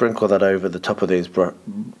going to sprinkle that over the top of these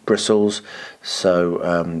bristles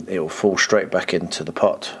so it will fall straight back into the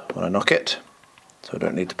pot when I knock it, so I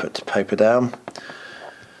don't need to put the paper down.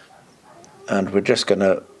 And we're just going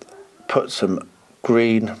to put some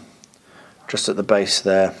green just at the base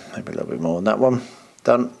there, maybe a little bit more on that one.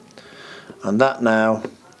 Done. And that now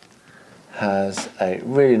has a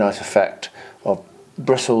really nice effect of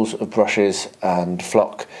bristles of brushes and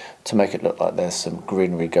flock to make it look like there's some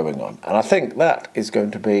greenery going on. And I think that is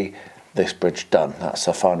going to be this bridge done. That's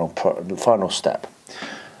the final step.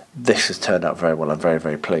 This has turned out very well. I'm very,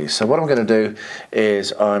 very pleased. So what I'm going to do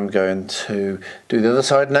is I'm going to do the other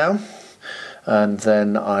side now, and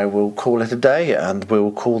then I will call it a day, and we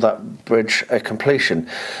will call that bridge a completion.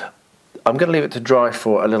 I'm going to leave it to dry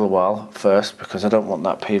for a little while first because I don't want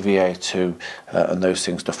that PVA to and those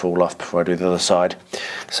things to fall off before I do the other side.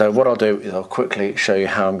 So what I'll do is I'll quickly show you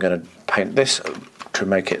how I'm going to paint this to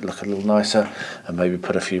make it look a little nicer, and maybe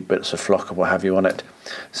put a few bits of flock or what have you on it.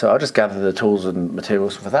 So I'll just gather the tools and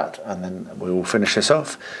materials for that, and then we will finish this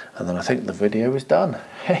off, and then I think the video is done.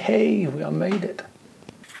 Hey, we have made it.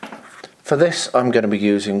 For this I'm going to be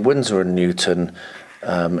using Winsor & Newton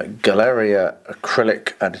Galeria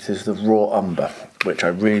acrylic, and it is the raw umber, which I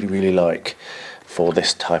really like for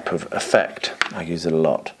this type of effect. I use it a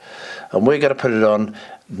lot, and we're going to put it on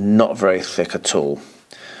not very thick at all.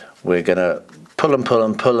 We're going to pull and pull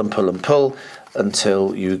and pull and pull and pull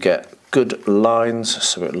until you get good lines,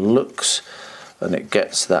 so it looks and it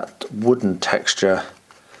gets that wooden texture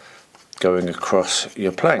going across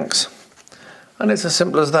your planks, and it's as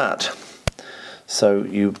simple as that. So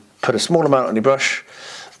you put a small amount on your brush,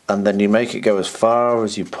 and then you make it go as far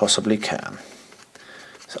as you possibly can.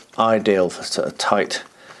 It's ideal for sort of tight,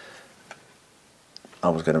 I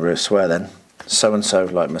was going to really swear then, so-and-so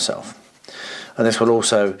like myself. And this will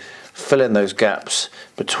also fill in those gaps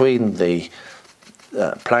between the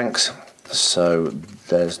planks, so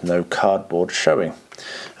there's no cardboard showing.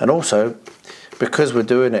 And also, because we're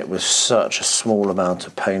doing it with such a small amount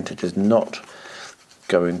of paint, it is not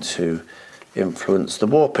going to influence the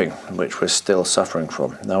warping, which we're still suffering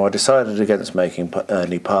from. Now I decided against making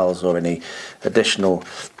any piles or any additional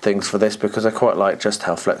things for this because I quite like just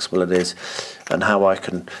how flexible it is and how I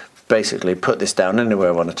can basically put this down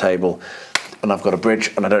anywhere on a table and I've got a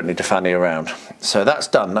bridge and I don't need to fanny around. So that's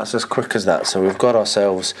done, that's as quick as that. So we've got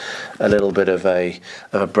ourselves a little bit of a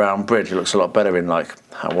brown bridge. It looks a lot better in like,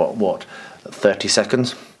 30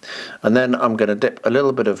 seconds. And then I'm going to dip a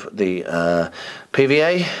little bit of the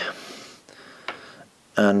PVA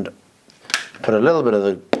and put a little bit of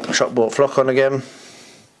the shop-bought flock on again.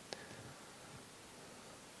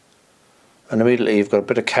 And immediately you've got a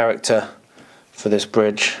bit of character for this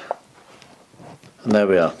bridge. And there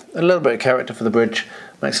we are. A little bit of character for the bridge.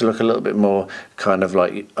 Makes it look a little bit more kind of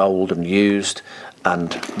like old and used.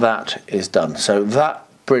 And that is done. So that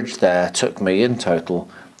bridge there took me in total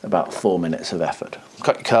about 4 minutes of effort.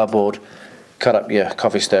 Cut your cardboard, cut up your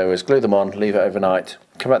coffee stirrers, glue them on, leave it overnight,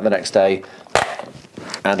 come back the next day,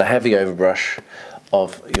 and a heavy overbrush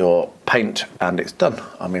of your paint, and it's done.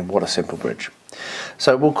 I mean, what a simple bridge.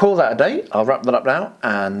 So we'll call that a day. I'll wrap that up now,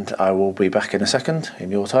 and I will be back in a second in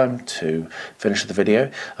your time to finish the video,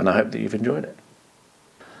 and I hope that you've enjoyed it.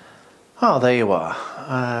 Oh, there you are.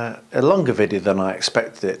 A longer video than I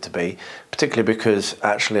expected it to be, particularly because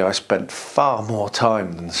actually I spent far more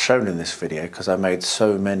time than shown in this video because I made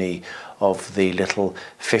so many of the little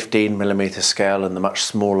 15mm scale and the much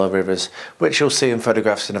smaller rivers, which you'll see in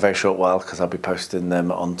photographs in a very short while because I'll be posting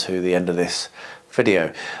them onto the end of this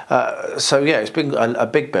video. So yeah, it's been a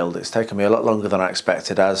big build. It's taken me a lot longer than I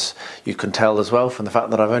expected, as you can tell as well from the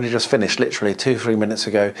fact that I've only just finished. Literally 2-3 minutes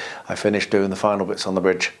ago I finished doing the final bits on the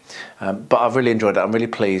bridge, but I've really enjoyed it. I'm really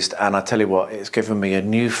pleased, and I tell you what, it's given me a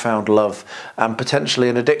newfound love and potentially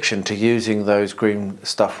an addiction to using those Green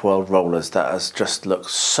Stuff World rollers that has just looked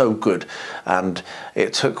so good. And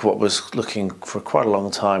it took what was looking for quite a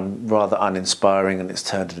long time rather uninspiring, and it's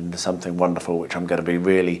turned it into something wonderful, which I'm going to be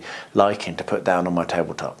really liking to put down on my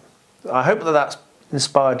tabletop. I hope that that's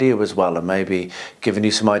inspired you as well, and maybe given you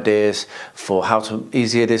some ideas for how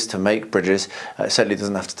easy it is to make bridges. It certainly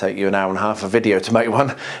doesn't have to take you an hour and a half a video to make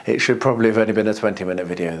one. It should probably have only been a 20-minute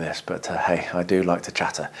video this, but hey, I do like to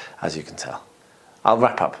chatter, as you can tell. I'll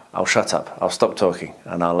wrap up, I'll shut up, I'll stop talking,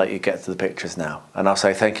 and I'll let you get to the pictures now. And I'll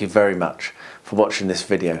say thank you very much for watching this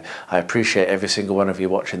video. I appreciate every single one of you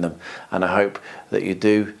watching them, and I hope that you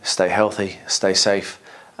do stay healthy, stay safe,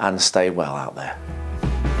 and stay well out there.